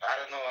 I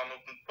don't know, I'm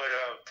gonna put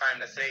a time,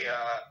 let's say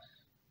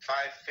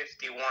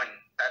 5:51.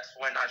 That's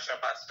when our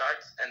Shabbat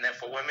starts, and then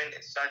for women,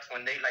 it starts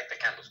when they light the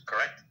candles,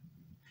 correct?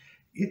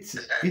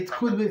 It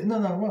could be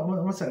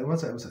one second.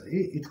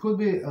 It could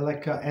be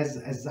like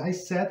as I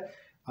said,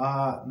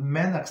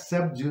 men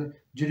accept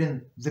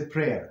during the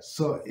prayer.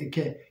 So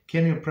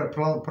can you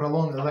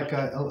prolong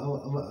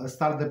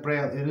start the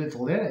prayer a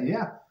little later?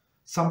 Yeah.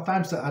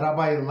 Sometimes a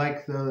rabbi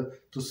like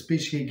to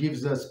speech. He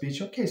gives the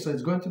speech. Okay, so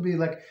it's going to be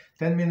like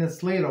 10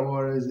 minutes later,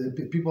 or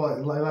people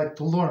like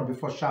to learn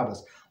before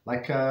Shabbos,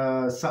 like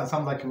some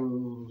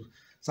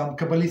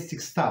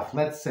Kabbalistic stuff.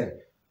 Let's say.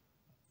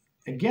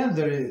 Again,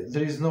 there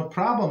is no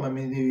problem. I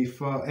mean,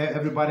 if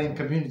everybody in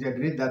community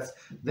agreed that's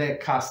their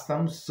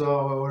custom,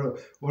 so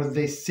or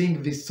they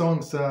sing these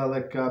songs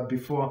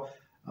before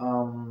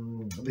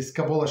this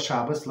Kabbalah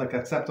Shabbos, like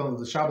acceptance of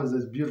the Shabbos,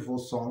 these beautiful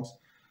songs.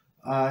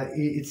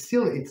 It's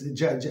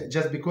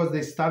just because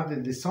they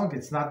started this song,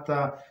 it's not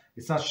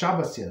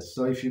Shabbos yet.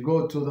 So if you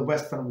go to the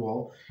Western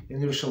Wall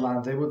in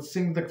Yerushalayim, they would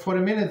sing like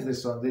 40 minutes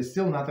this song. They're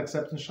still not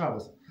accepting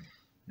Shabbos.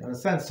 You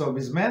understand? So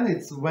with men,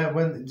 it's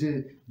when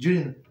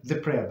during the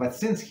prayer. But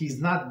since he's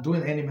not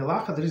doing any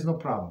melacha, there is no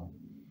problem.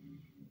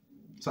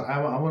 So I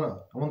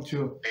want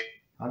you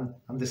to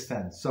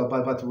understand. So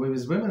but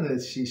with women,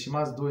 she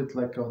must do it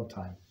like on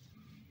time.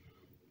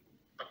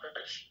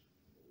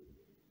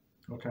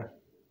 Okay.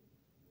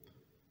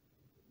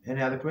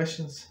 Any other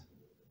questions?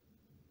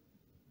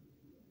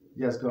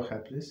 Yes, go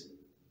ahead, please.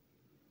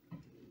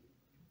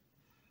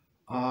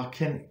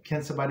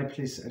 Can somebody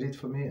please read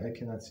for me? I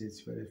cannot see.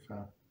 It's very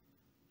far.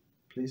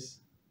 Please.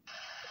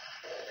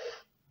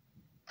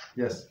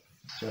 Yes,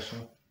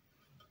 Joshua.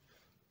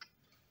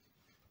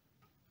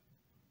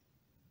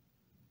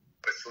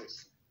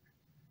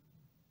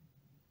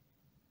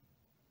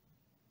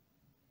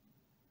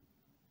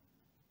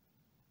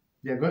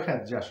 Yeah, go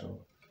ahead, Joshua.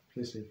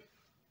 Please read.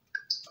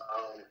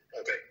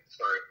 Okay,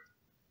 sorry.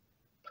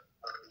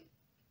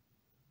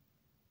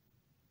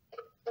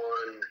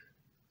 On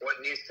what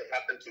needs to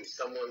happen to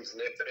someone's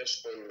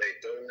nefesh when they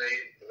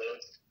donate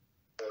blood,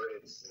 or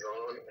it's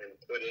drawn and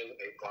put in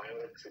a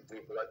vial to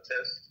do blood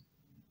test?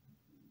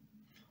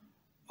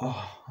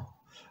 Oh,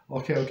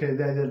 okay.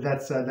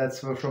 That's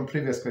from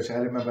previous question. I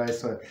remember I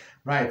saw it.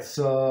 Right.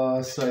 So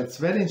it's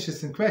very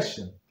interesting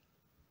question.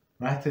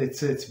 Right.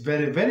 It's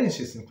very, very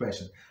interesting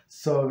question.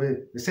 So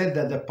we said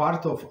that the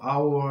part of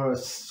our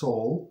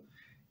soul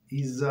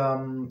is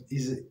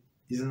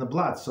in the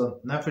blood. So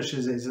nefesh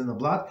is in the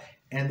blood,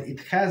 and it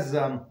has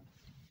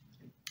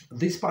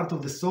this part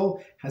of the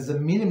soul has a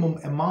minimum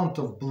amount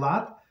of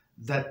blood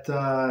that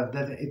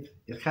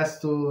it has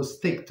to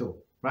stick to,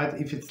 right?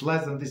 If it's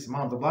less than this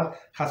amount of blood,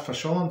 has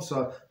fasholon.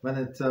 So when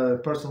a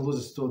person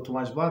loses too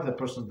much blood, the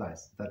person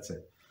dies. That's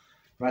it,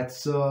 right?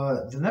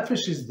 So the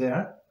nefesh is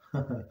there.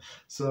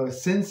 So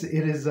since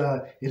it is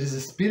a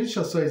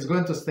spiritual, so it's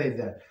going to stay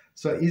there.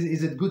 So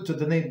is it good to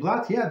donate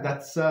blood? Yeah,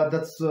 that's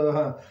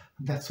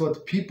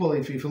what people.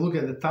 If you look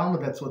at the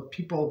Talmud, that's what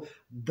people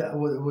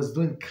was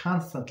doing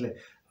constantly.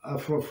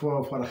 For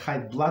a high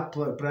blood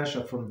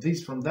pressure, from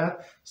this, from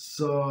that.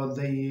 So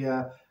they,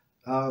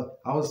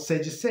 our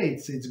sages say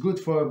it's good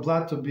for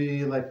blood to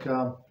be like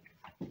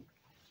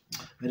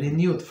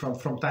renewed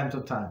from time to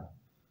time,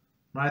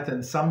 right?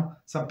 And some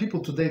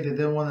people today, they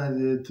don't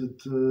want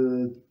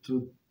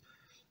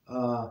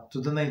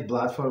to donate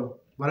blood for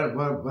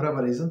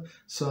whatever reason.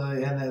 So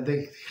and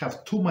they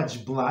have too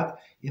much blood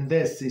in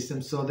their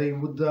system, so they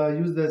would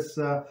use this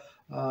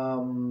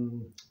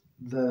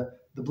the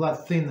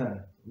blood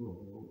thinner.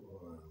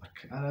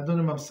 I don't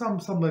remember, some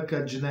like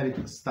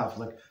generic stuff,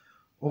 like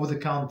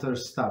over-the-counter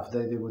stuff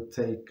that they would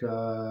take,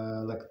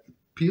 like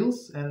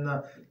pills,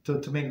 and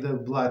to make the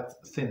blood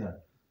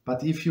thinner.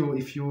 But if you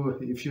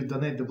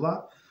donate the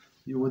blood,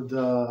 you would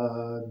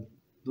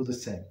do the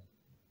same.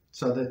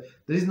 So there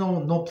is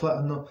no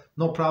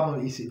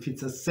problem if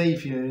it's a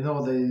safe, they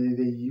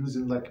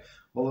using like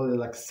all of the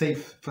like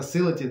safe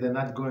facility. They're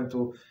not going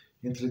to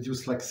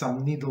introduce like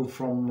some needle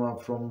from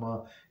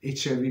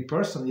HIV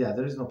person. Yeah,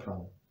 there is no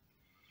problem.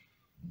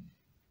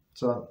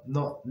 So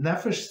no,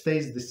 nefesh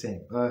stays the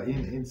same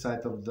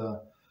inside of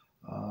the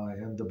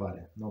in the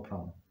body. No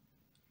problem.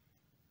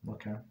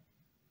 Okay.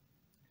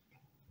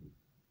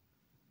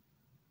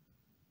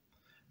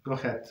 Go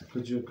ahead.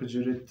 Could you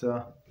read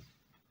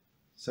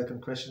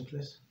second question,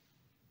 please?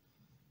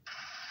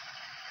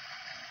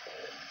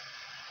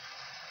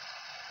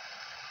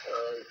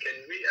 Can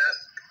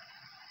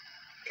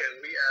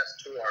we ask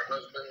to our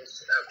husbands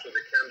after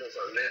the candles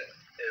are lit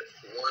if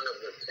one of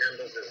the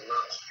candles is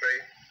not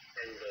straight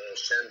in the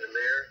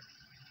chandelier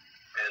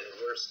and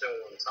we're still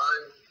on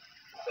time,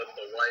 but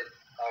the wife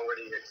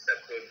already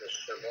accepted the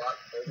Shabbat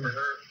over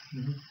her,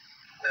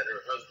 that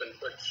her husband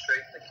put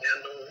straight the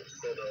candle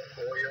so the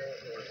oil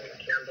or the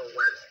candle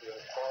wax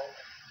will fall?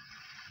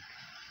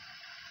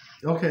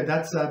 Okay,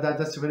 that's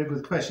a very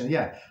good question.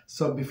 Yeah,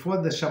 so before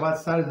the Shabbat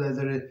started,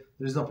 there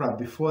is no problem.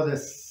 Before the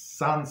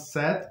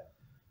sunset,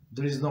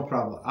 there is no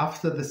problem.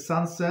 After the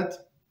sunset,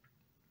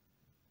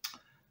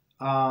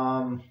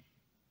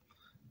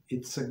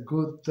 it's a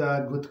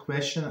good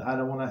question. I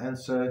don't want to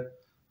answer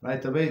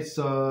right away.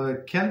 So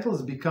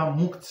candles become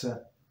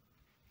muktzeh.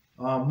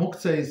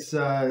 Muktzeh is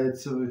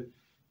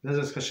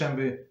Bezrat Hashem.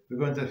 We're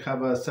going to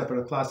have a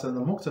separate class on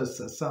the muktzeh.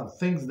 Some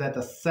things that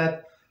are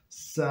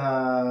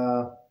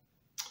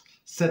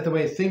set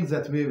away, things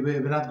that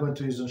we're not going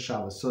to use on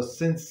Shabbos. So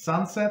since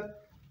sunset,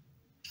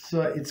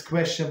 so it's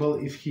questionable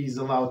if he's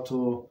allowed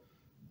to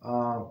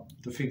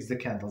fix the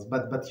candles.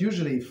 But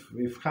usually,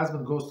 if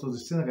husband goes to the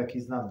synagogue,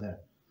 he's not there.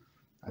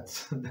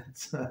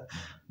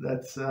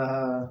 That's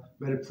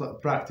very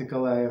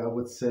practical, I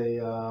would say,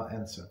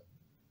 answer,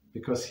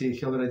 because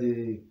he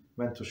already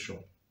went to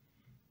shul.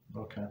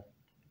 Okay.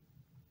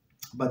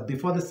 But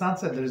before the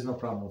sunset, there is no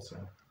problem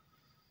whatsoever.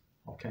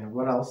 Okay.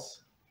 What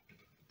else?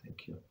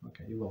 Thank you.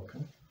 Okay, you're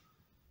welcome.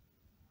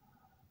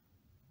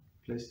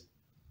 Please.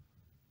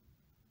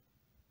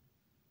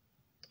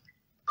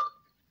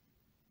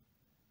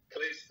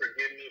 Please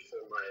forgive me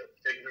for my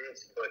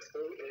ignorance, but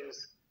who is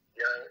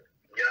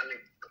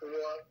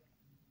Yanikua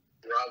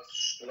Rav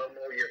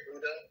Shlomo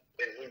Yehuda?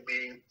 Can he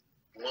be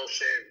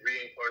Moshe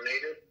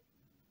reincarnated?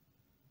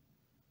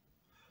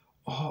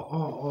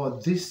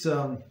 This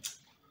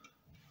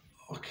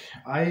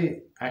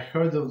okay. I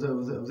heard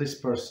of this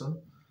person.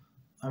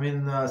 I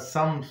mean,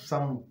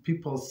 some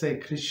people say,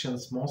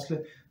 Christians mostly,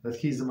 that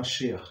he's a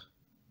Mashiach.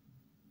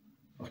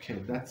 Okay,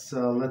 that's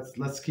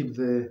let's keep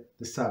the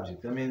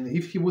subject. I mean,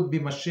 if he would be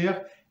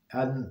Mashiach,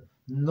 and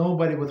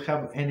nobody would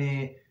have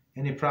any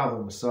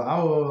problem. So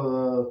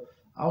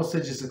our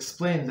sages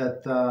explain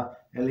that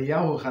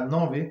Eliyahu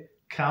Hanovi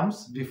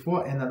comes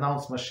before and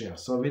announce Mashiach.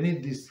 So we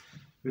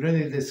don't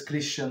need this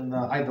Christian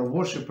idol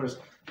worshippers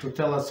to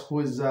tell us who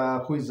is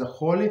a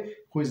holy,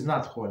 who is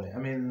not holy. I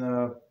mean,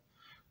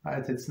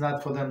 right? It's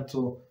not for them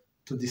to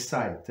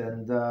decide.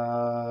 And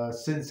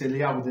since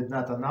Eliyahu did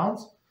not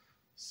announce,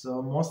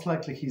 so most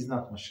likely he's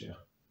not Mashiach.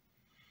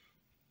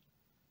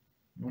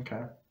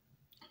 Okay.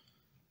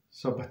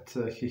 So, but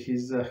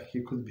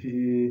he could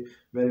be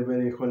very,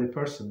 very holy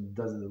person.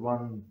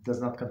 One does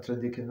not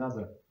contradict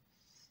another.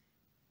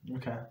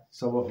 Okay.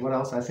 So what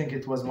else? I think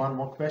it was one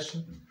more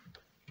question.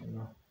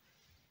 No.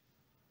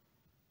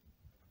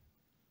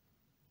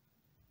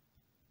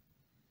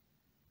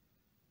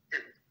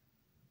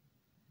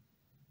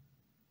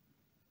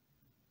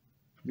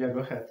 Yeah, go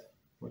ahead.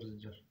 What is it,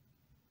 Josh?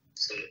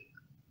 So,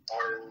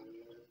 are we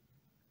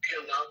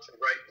allowed to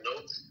write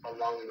notes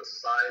along the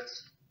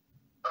sides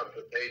of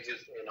the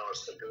pages in our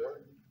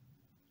Sefer?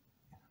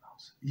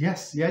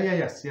 Yes,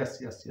 yes.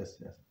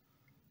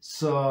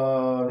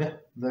 So yeah,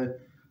 there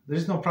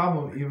is no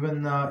problem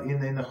even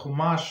in a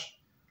Chumash,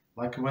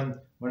 like when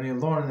you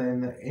learn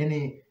in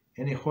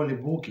any holy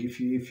book, if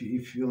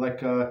you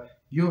like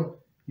your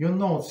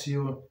notes,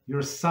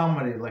 your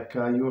summary, like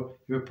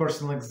your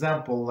personal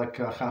example, like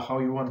how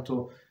you want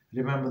to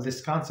remember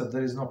this concept,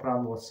 there is no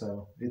problem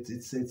whatsoever.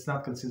 It's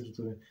not considered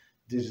to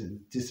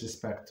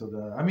disrespect to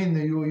the. I mean,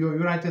 you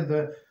write in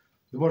the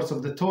words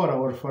of the Torah,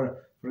 or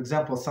for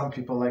example, some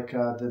people like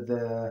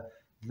the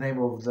name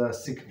of the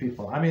sick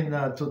people. I mean,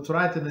 to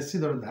write in the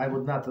Siddur, I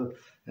would not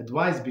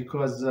advise,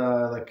 because in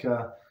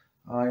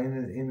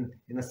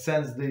a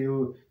sense that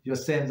you're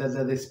saying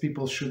that these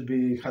people should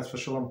be Chas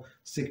v'Shalom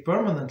sick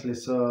permanently.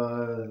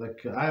 So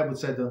like I would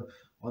say that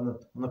on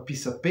a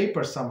piece of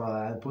paper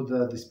somewhere, and put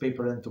this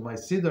paper into my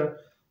Siddur.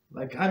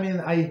 Like, I mean,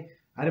 I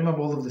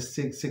remember all of the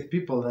sick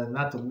people, and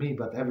not of me,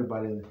 but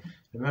everybody.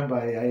 Remember,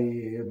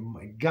 I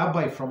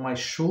Gabbai from my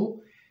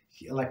shul,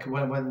 like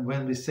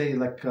when we say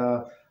like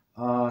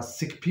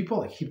sick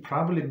people, he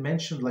probably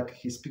mentioned, like,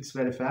 he speaks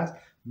very fast,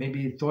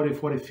 maybe 30,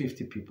 40,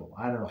 50 people.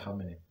 I don't know how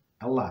many.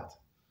 A lot.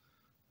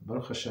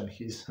 Baruch Hashem,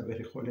 he's a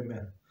very holy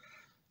man,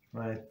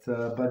 right?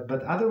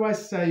 But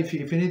otherwise, if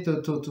you need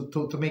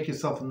to make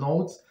yourself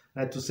notes,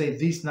 to say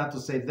this, not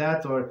to say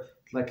that, or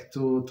like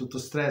to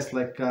stress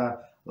like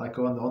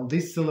on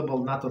this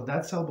syllable, not on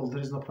that syllable,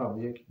 there is no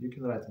problem. You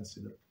can write and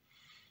see that.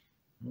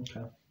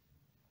 Okay.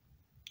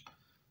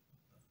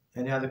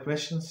 Any other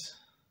questions?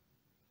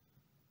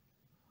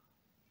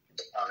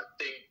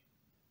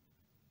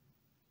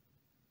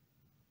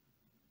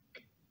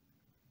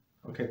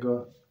 Okay,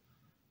 go.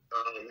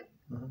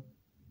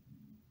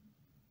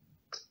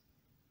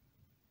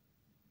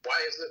 Why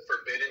is it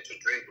forbidden to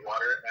drink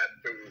water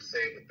after you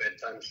say the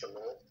bedtime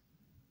shalom?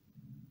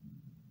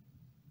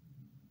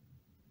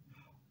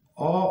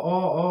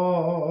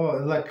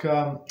 Like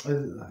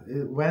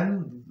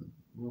when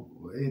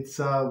it's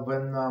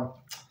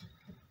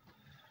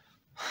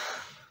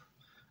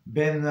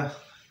Ben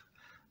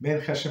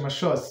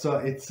Hashemashos. So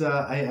it's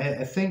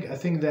I think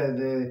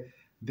that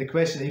the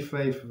question, if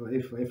I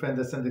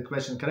understand the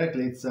question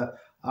correctly, it's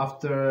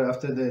after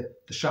the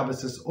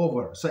Shabbos is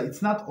over. So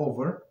it's not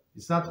over.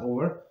 It's not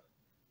over.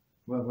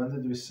 Well, when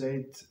did we say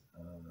it?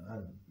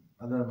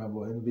 I don't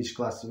remember in which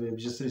class we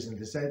just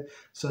recently said.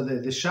 So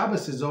the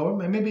Shabbos is over.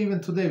 Maybe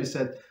even today we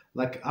said,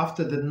 like,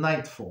 after the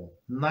nightfall,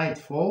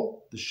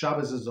 the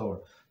Shabbos is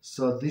over.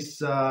 So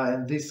this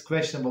and this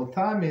questionable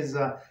time is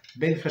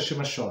Ben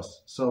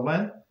Hashemashos. So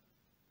when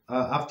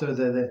after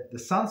the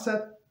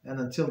sunset and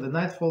until the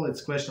nightfall,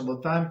 it's questionable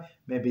time.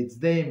 Maybe it's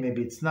day,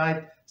 maybe it's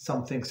night.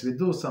 Some things we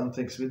do, some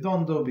things we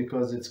don't do,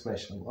 because it's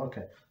questionable.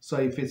 Okay. So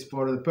if it's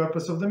for the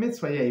purpose of the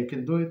mitzvah, yeah, you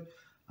can do it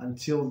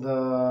until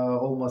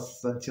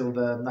almost until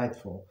the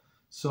nightfall.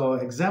 So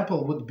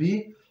example would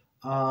be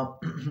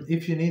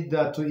if you need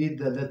to eat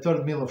the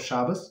third meal of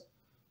Shabbos,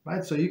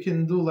 right? So you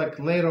can do like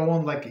later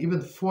on, like even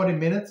 40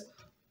 minutes.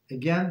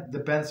 Again,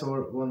 depends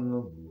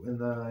on in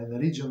the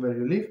region where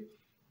you live.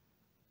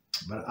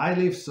 But I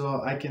live,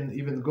 so I can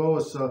even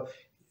go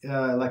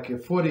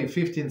like 40,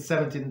 15,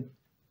 17,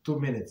 2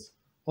 minutes,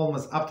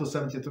 almost up to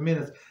 72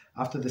 minutes.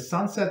 After the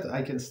sunset,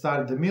 I can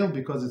start the meal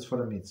because it's for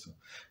the mitzvah.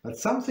 But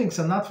some things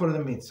are not for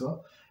the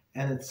mitzvah.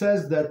 And it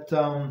says that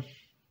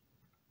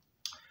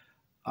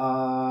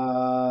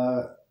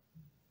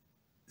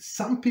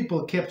some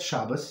people kept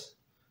Shabbos,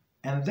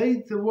 and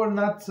they were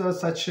not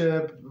such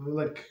a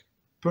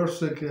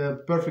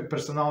perfect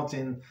personality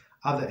in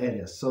other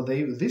areas. So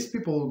these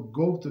people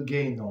go to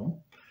Gehinom,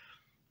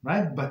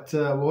 right? But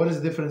what is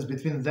the difference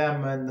between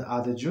them and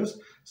other Jews?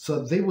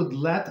 So they would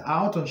let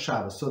out on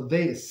Shabbos. So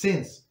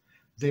since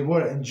they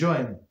were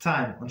enjoying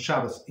time on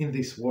Shabbos in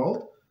this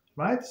world,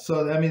 right?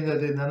 So I mean,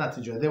 they're not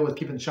enjoying. They were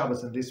keeping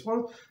Shabbos in this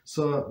world.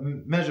 So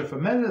measure for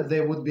measure,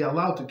 they would be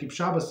allowed to keep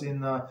Shabbos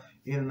in a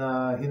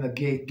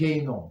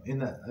Gehinom,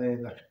 in a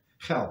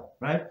hell,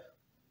 right?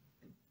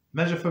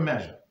 Measure for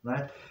measure,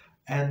 right?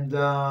 And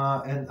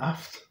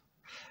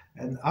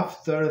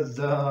after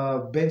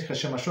the Ben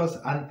Hashemashos,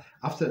 and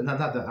after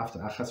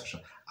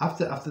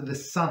the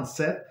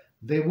sunset,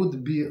 they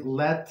would be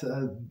led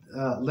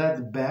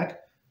back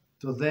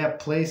to their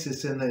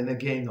places in the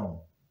Gehinom,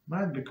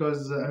 right?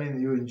 Because I mean,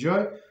 you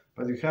enjoy,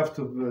 but you have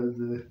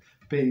to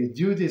pay your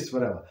duties,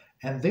 whatever.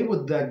 And they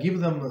would give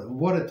them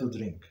water to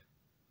drink,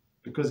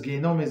 because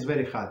Gehinom is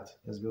very hot,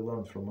 as we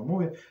learned from a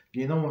movie.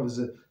 Gehinom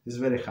is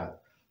very hot.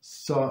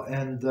 So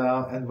and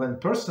when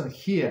person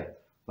here,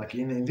 like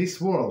in this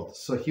world,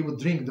 so he would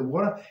drink the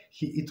water,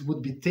 it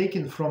would be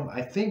taken from,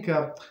 I think,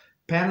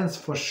 parents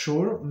for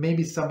sure,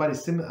 maybe somebody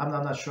similar, I'm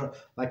not sure,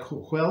 like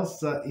who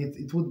else,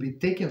 it would be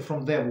taken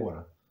from their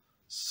water.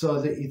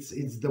 So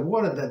it's the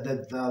water that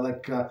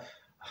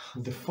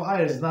the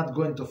fire is not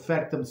going to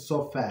affect them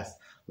so fast.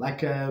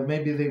 Like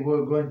maybe they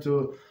were going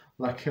to,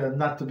 like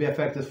not to be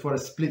affected for a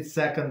split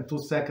second, 2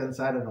 seconds,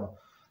 I don't know,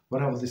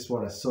 whatever this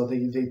water. So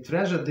they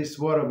treasure this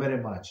water very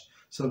much.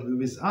 So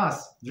with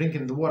us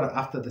drinking the water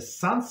after the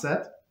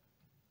sunset,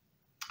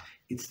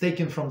 it's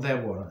taken from their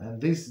water,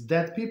 and these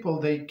dead people,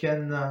 they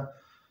can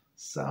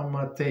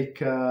some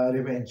take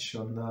revenge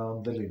on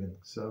the living.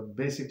 So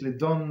basically,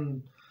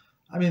 don't.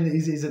 I mean,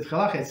 is it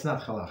halacha? It's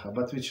not halacha,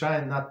 but we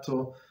try not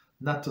to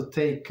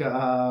take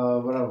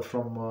whatever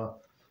from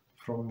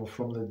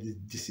the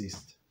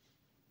deceased.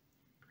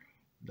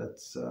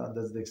 That's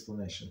the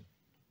explanation.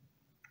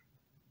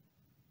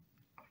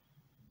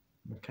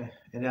 Okay.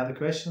 Any other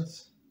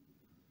questions?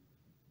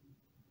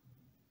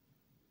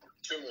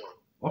 Two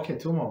more. Okay,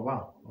 two more.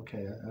 Wow.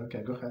 Okay.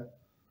 Okay. Go ahead.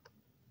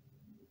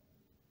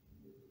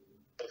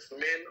 If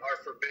men are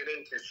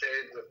forbidden to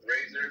shave with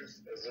razors,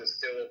 is it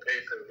still okay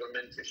for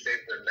women to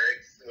shave their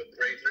legs with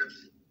razors?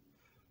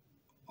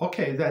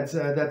 Okay,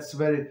 that's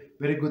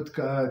very good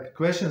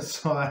question.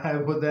 So I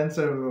would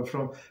answer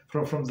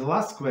from the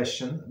last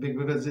question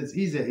because it's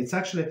easier. It's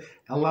actually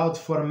allowed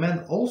for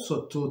men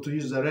also to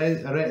use a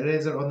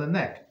razor on the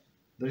neck.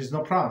 There is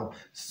no problem.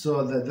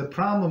 So the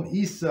problem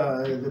is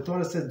the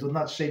Torah says do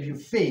not shave your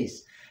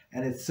face,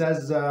 and it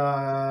says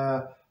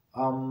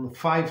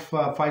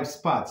 5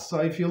 spots. So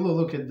if you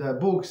look at the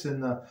books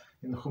in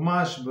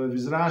Chumash,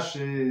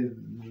 Mizrachi,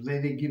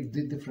 they give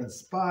the different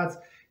spots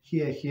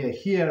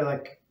here,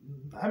 like.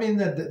 I mean,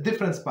 the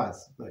different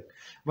spots, like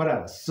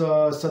whatever.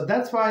 So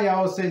that's why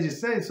our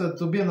sages say, so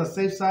to be on the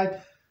safe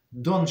side,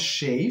 don't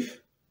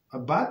shave,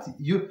 but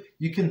you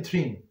can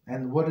trim.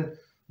 And what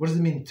does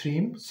it mean,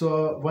 trim?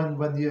 So when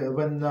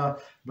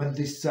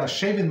this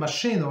shaving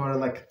machine or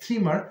like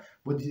trimmer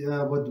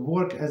would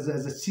work as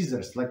a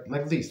scissors, like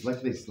this.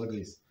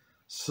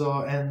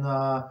 So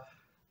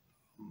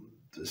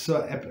so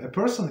a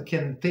person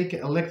can take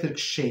an electric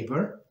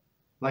shaver.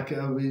 Like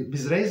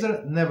with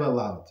razor, never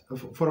allowed.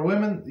 For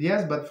women,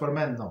 yes, but for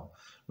men, no.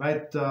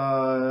 Right?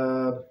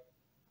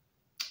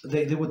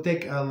 They would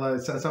take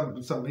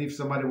some if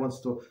somebody wants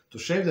to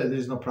shave, there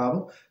is no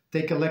problem.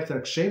 Take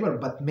electric shaver,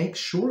 but make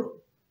sure,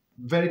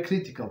 very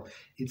critical,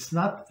 it's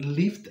not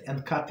lift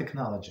and cut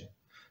technology.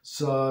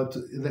 So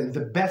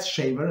the best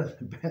shaver,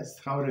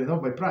 how do you know?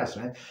 By price,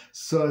 right?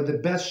 So the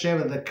best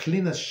shaver, the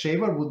cleanest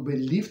shaver would be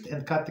lift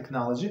and cut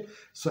technology.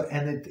 So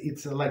and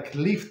it's like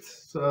lift,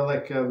 so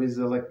like with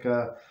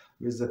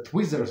a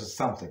tweezers or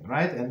something,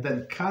 right? And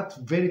then cut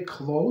very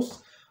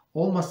close,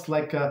 almost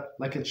like a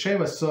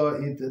shaver. So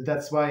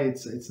that's why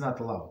it's not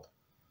allowed.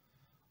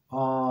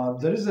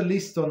 There is a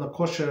list on the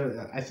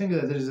kosher. I think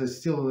that there is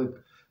still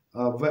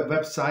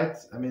website.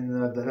 I mean,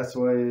 that's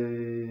why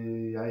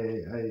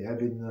I've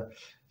been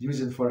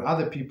using for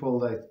other people,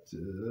 like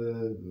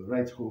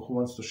right, who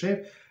wants to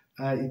shave.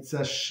 It's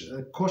a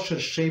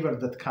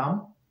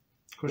koshershaver.com,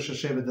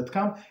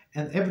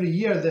 and every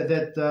year that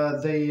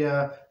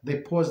they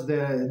post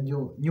the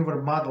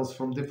newer models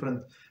from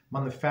different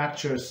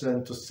manufacturers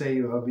and to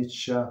say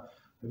which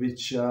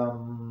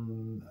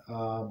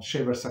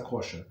shavers are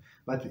kosher.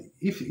 But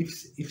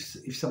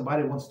if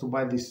somebody wants to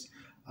buy this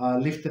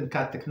lift and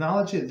cut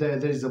technology,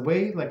 there is a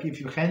way, like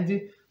if you're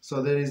handy,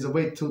 so there is a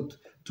way to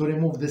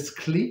remove this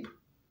clip,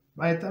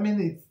 right? I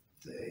mean,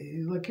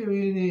 it's like you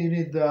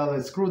need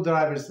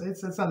screwdrivers.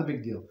 It's not a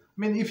big deal.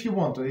 I mean, if you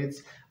want to,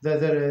 it's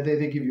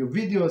they give you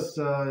videos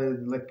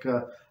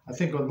I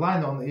think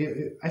online on,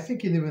 I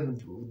think even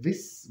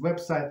this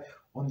website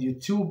on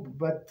YouTube,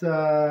 but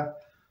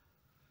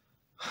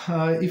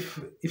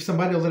if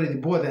somebody already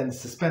bought and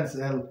spends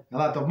a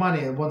lot of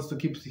money and wants to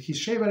keep his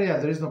shaver, yeah,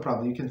 there is no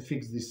problem. You can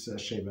fix this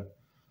shaver.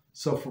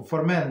 So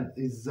for men,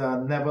 it's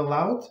never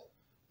allowed.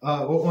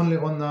 Only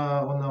on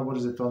what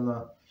is it, on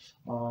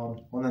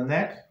the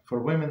neck. For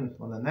women,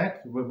 on the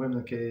neck,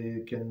 women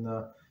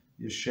can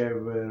use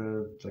shave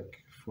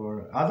like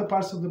for other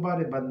parts of the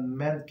body, but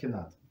men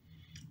cannot.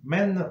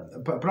 Men,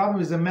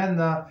 problem is the men,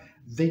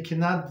 they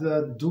cannot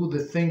do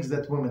the things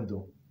that women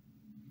do.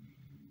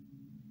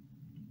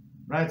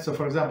 Right? So,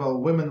 for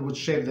example, women would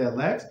shave their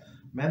legs.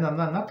 Men are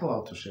not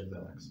allowed to shave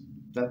their legs.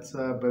 That's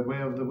by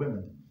way of the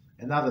women.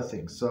 And other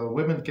things. So,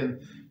 women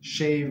can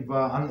shave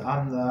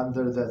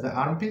under the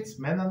armpits.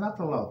 Men are not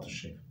allowed to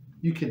shave.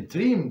 You can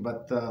trim,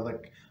 but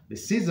like with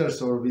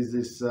scissors or with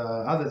these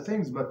other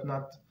things, but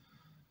not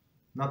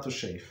to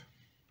shave.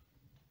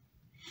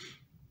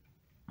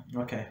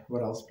 Okay,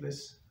 what else,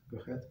 please? Go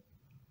ahead.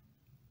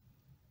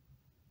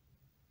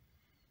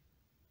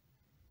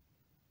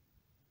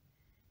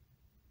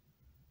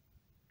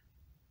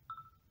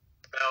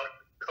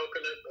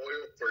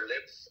 For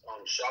lips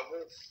on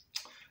Shabbos?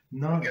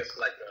 No, I guess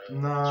like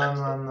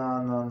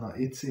no.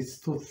 It's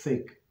too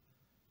thick.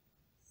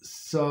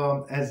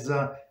 So as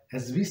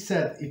we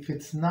said, if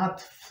it's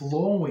not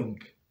flowing,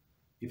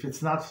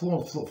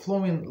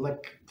 flowing,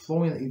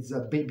 it's a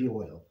baby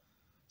oil.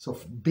 So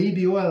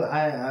baby oil,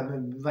 I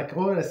mean, like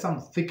oil, some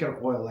thicker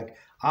oil, like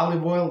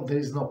olive oil, there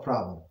is no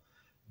problem.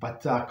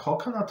 But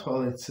coconut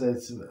oil, it's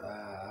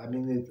I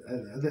mean,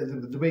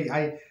 the way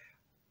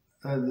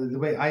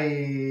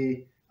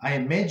I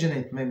imagine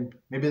it,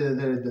 maybe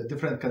the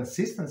different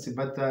consistency,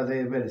 but they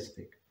are very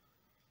thick.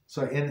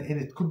 So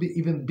and it could be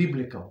even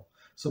biblical.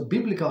 So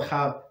biblical,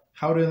 how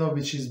do you know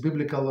which is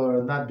biblical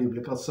or not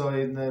biblical? So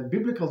in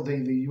biblical they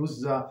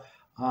use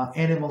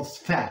animals'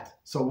 fat.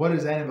 So what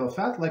is animal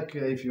fat? Like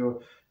if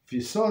you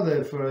saw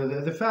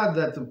the fat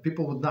that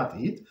people would not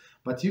eat,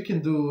 but you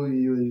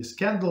use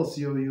candles,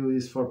 you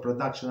use for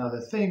production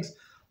other things,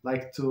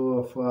 like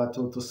to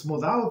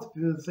smooth out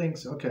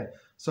things. Okay,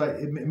 so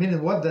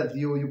meaning what, that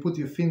you put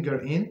your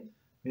finger in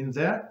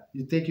there,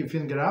 you take your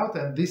finger out,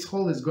 and this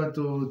hole is going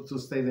to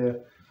stay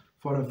there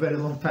for a very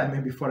long time,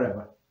 maybe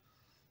forever.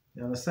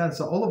 You understand?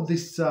 So all of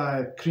these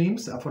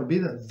creams are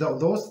forbidden.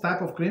 Those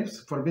type of creams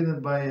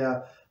forbidden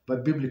by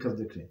biblical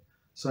decree.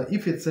 So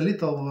if it's a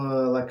little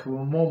like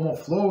more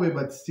flowy,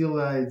 but still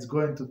it's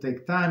going to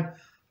take time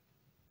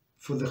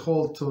for the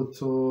hole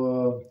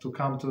to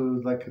come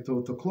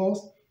to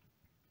close,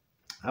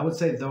 I would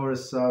say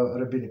those are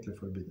rabbinically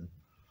forbidden.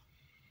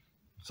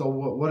 So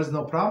what is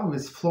no problem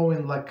is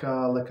flowing like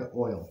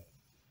oil.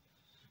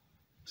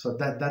 So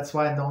that's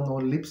why no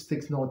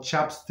lipsticks, no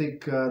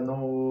chapstick,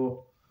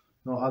 no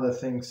other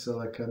things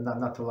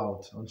not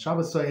allowed on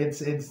Shabbos. So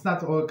it's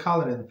not oil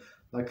coloring.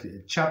 Like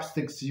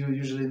chapsticks, you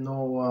usually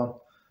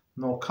no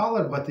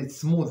color, but it's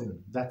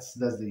smoothing. That's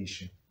the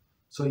issue.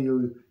 So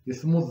you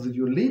smooth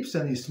your lips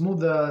and you smooth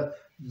the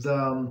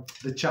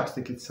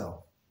chapstick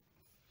itself.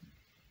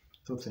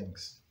 Two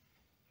things.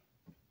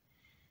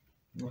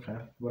 Okay,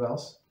 what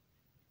else?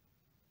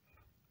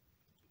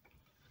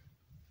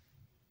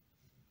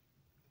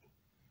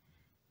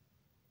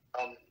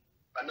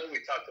 I know we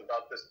talked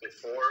about this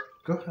before.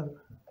 Go ahead.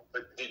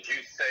 But did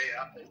you say,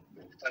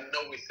 I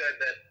know we said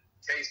that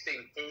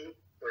tasting food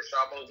for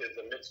Shabbos is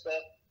a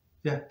mitzvah.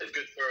 Yeah. It's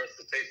good for us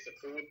to taste the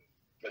food.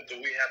 But do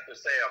we have to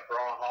say a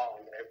bracha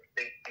on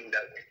everything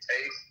that we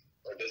taste?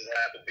 Or does it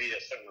have to be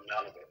a certain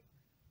amount of it?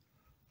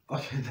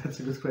 Okay, that's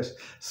a good question.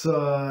 So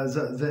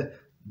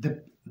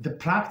the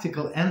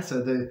practical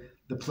answer,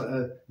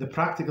 the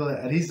practical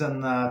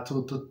reason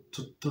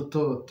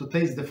to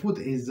taste the food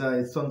is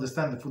to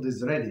understand the food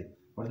is ready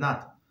or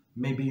not.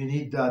 Maybe you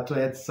need to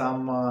add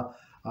some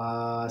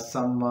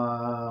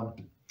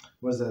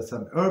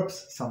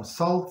herbs, some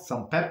salt,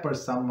 some pepper,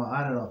 some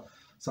I don't know,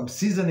 some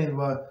seasoning,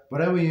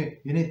 whatever you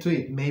need to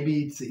eat.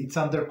 Maybe it's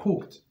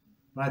undercooked,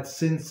 right?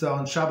 Since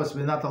on Shabbos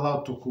we're not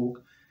allowed to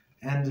cook,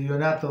 and you're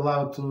not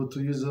allowed to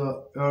use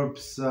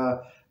herbs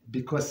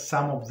because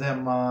some of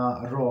them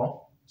are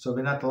raw, so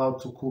we're not allowed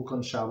to cook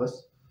on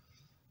Shabbos.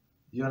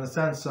 You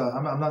understand? So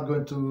I'm not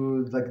going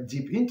to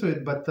deep into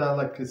it, but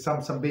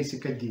some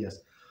basic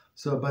ideas.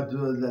 So, but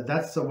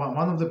that's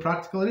one of the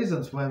practical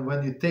reasons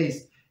when you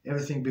taste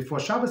everything before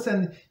Shabbos,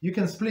 and you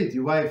can split.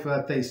 Your wife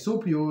tastes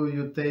soup,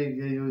 you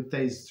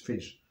taste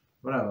fish,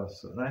 whatever.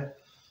 So, right?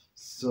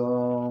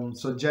 So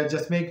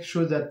just make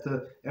sure that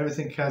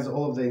everything has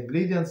all of the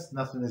ingredients,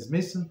 nothing is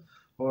missing,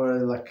 or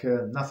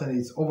nothing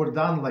is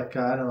overdone,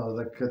 I don't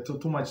know,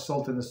 too much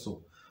salt in the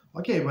soup.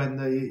 Okay, when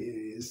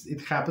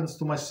it happens,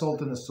 too much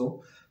salt in the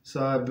soup.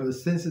 So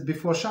since it's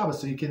before Shabbos,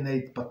 so you can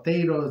eat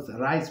potatoes,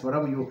 rice,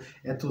 whatever you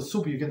add to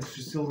soup, you can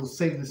still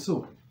save the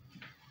soup.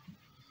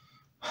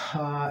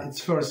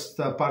 It's first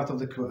part of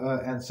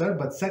the answer,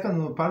 but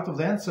second part of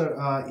the answer,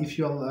 if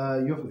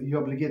you're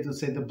obligated to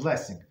say the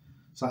blessing.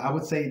 So I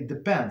would say it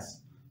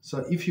depends.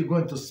 So if you're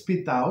going to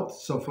spit out,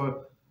 so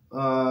for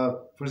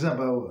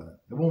example,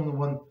 a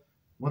woman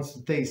wants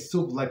to taste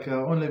soup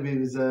only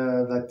with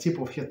the tip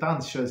of her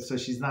tongue, so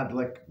she's not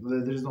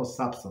there is no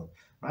substance,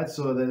 right?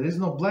 So there is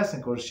no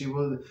blessing, or she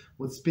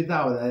would spit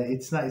out.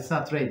 It's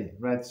not ready,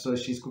 right? So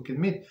she's cooking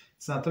meat,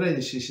 it's not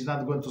ready. She's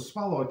not going to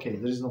swallow. Okay,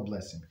 there is no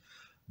blessing.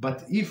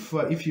 But if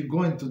you're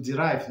going to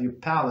derive, your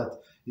palate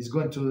is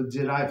going to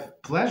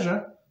derive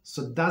pleasure,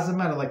 so it doesn't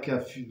matter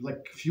few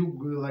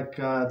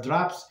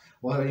drops,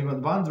 or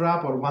even one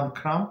drop or one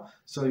crumb.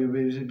 So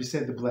we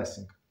say the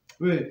blessing.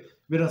 We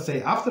don't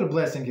say after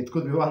blessing. It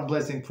could be one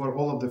blessing for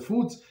all of the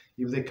foods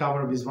if they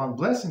cover with one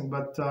blessing.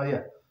 But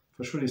yeah,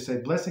 for sure you say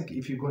blessing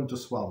if you're going to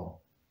swallow.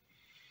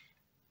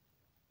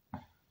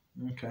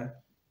 Okay.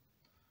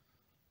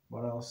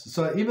 What else?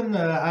 So even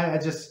I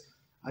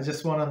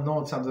just want to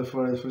note something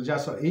for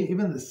just so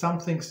even some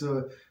things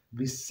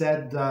we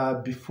said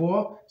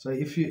before. So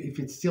if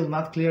it's still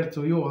not clear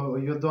to you, or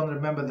you don't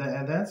remember the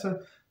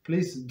answer,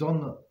 please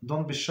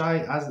don't be shy.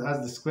 Ask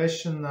this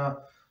question,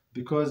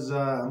 because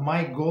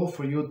my goal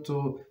for you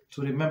to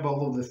remember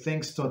all of the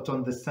things, to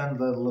understand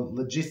the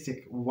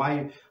logistic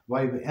why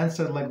we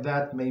answered like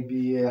that.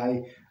 Maybe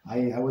I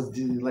was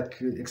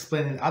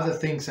explaining other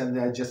things, and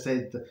I just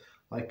said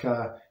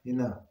in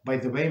a by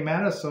the way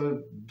manner.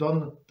 So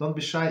don't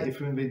be shy if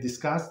we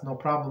discuss, no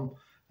problem.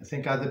 I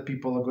think other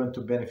people are going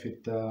to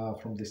benefit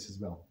from this as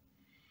well.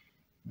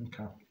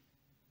 Okay.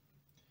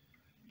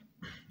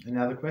 Any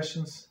other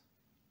questions?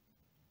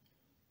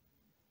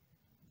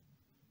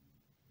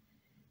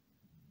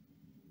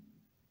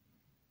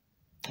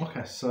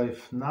 Okay, so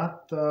if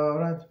not,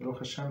 right, Baruch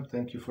Hashem,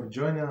 thank you for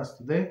joining us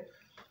today.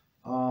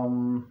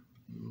 Good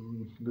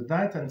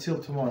night until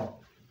tomorrow.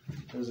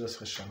 Beezrat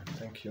Hashem.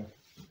 Thank you.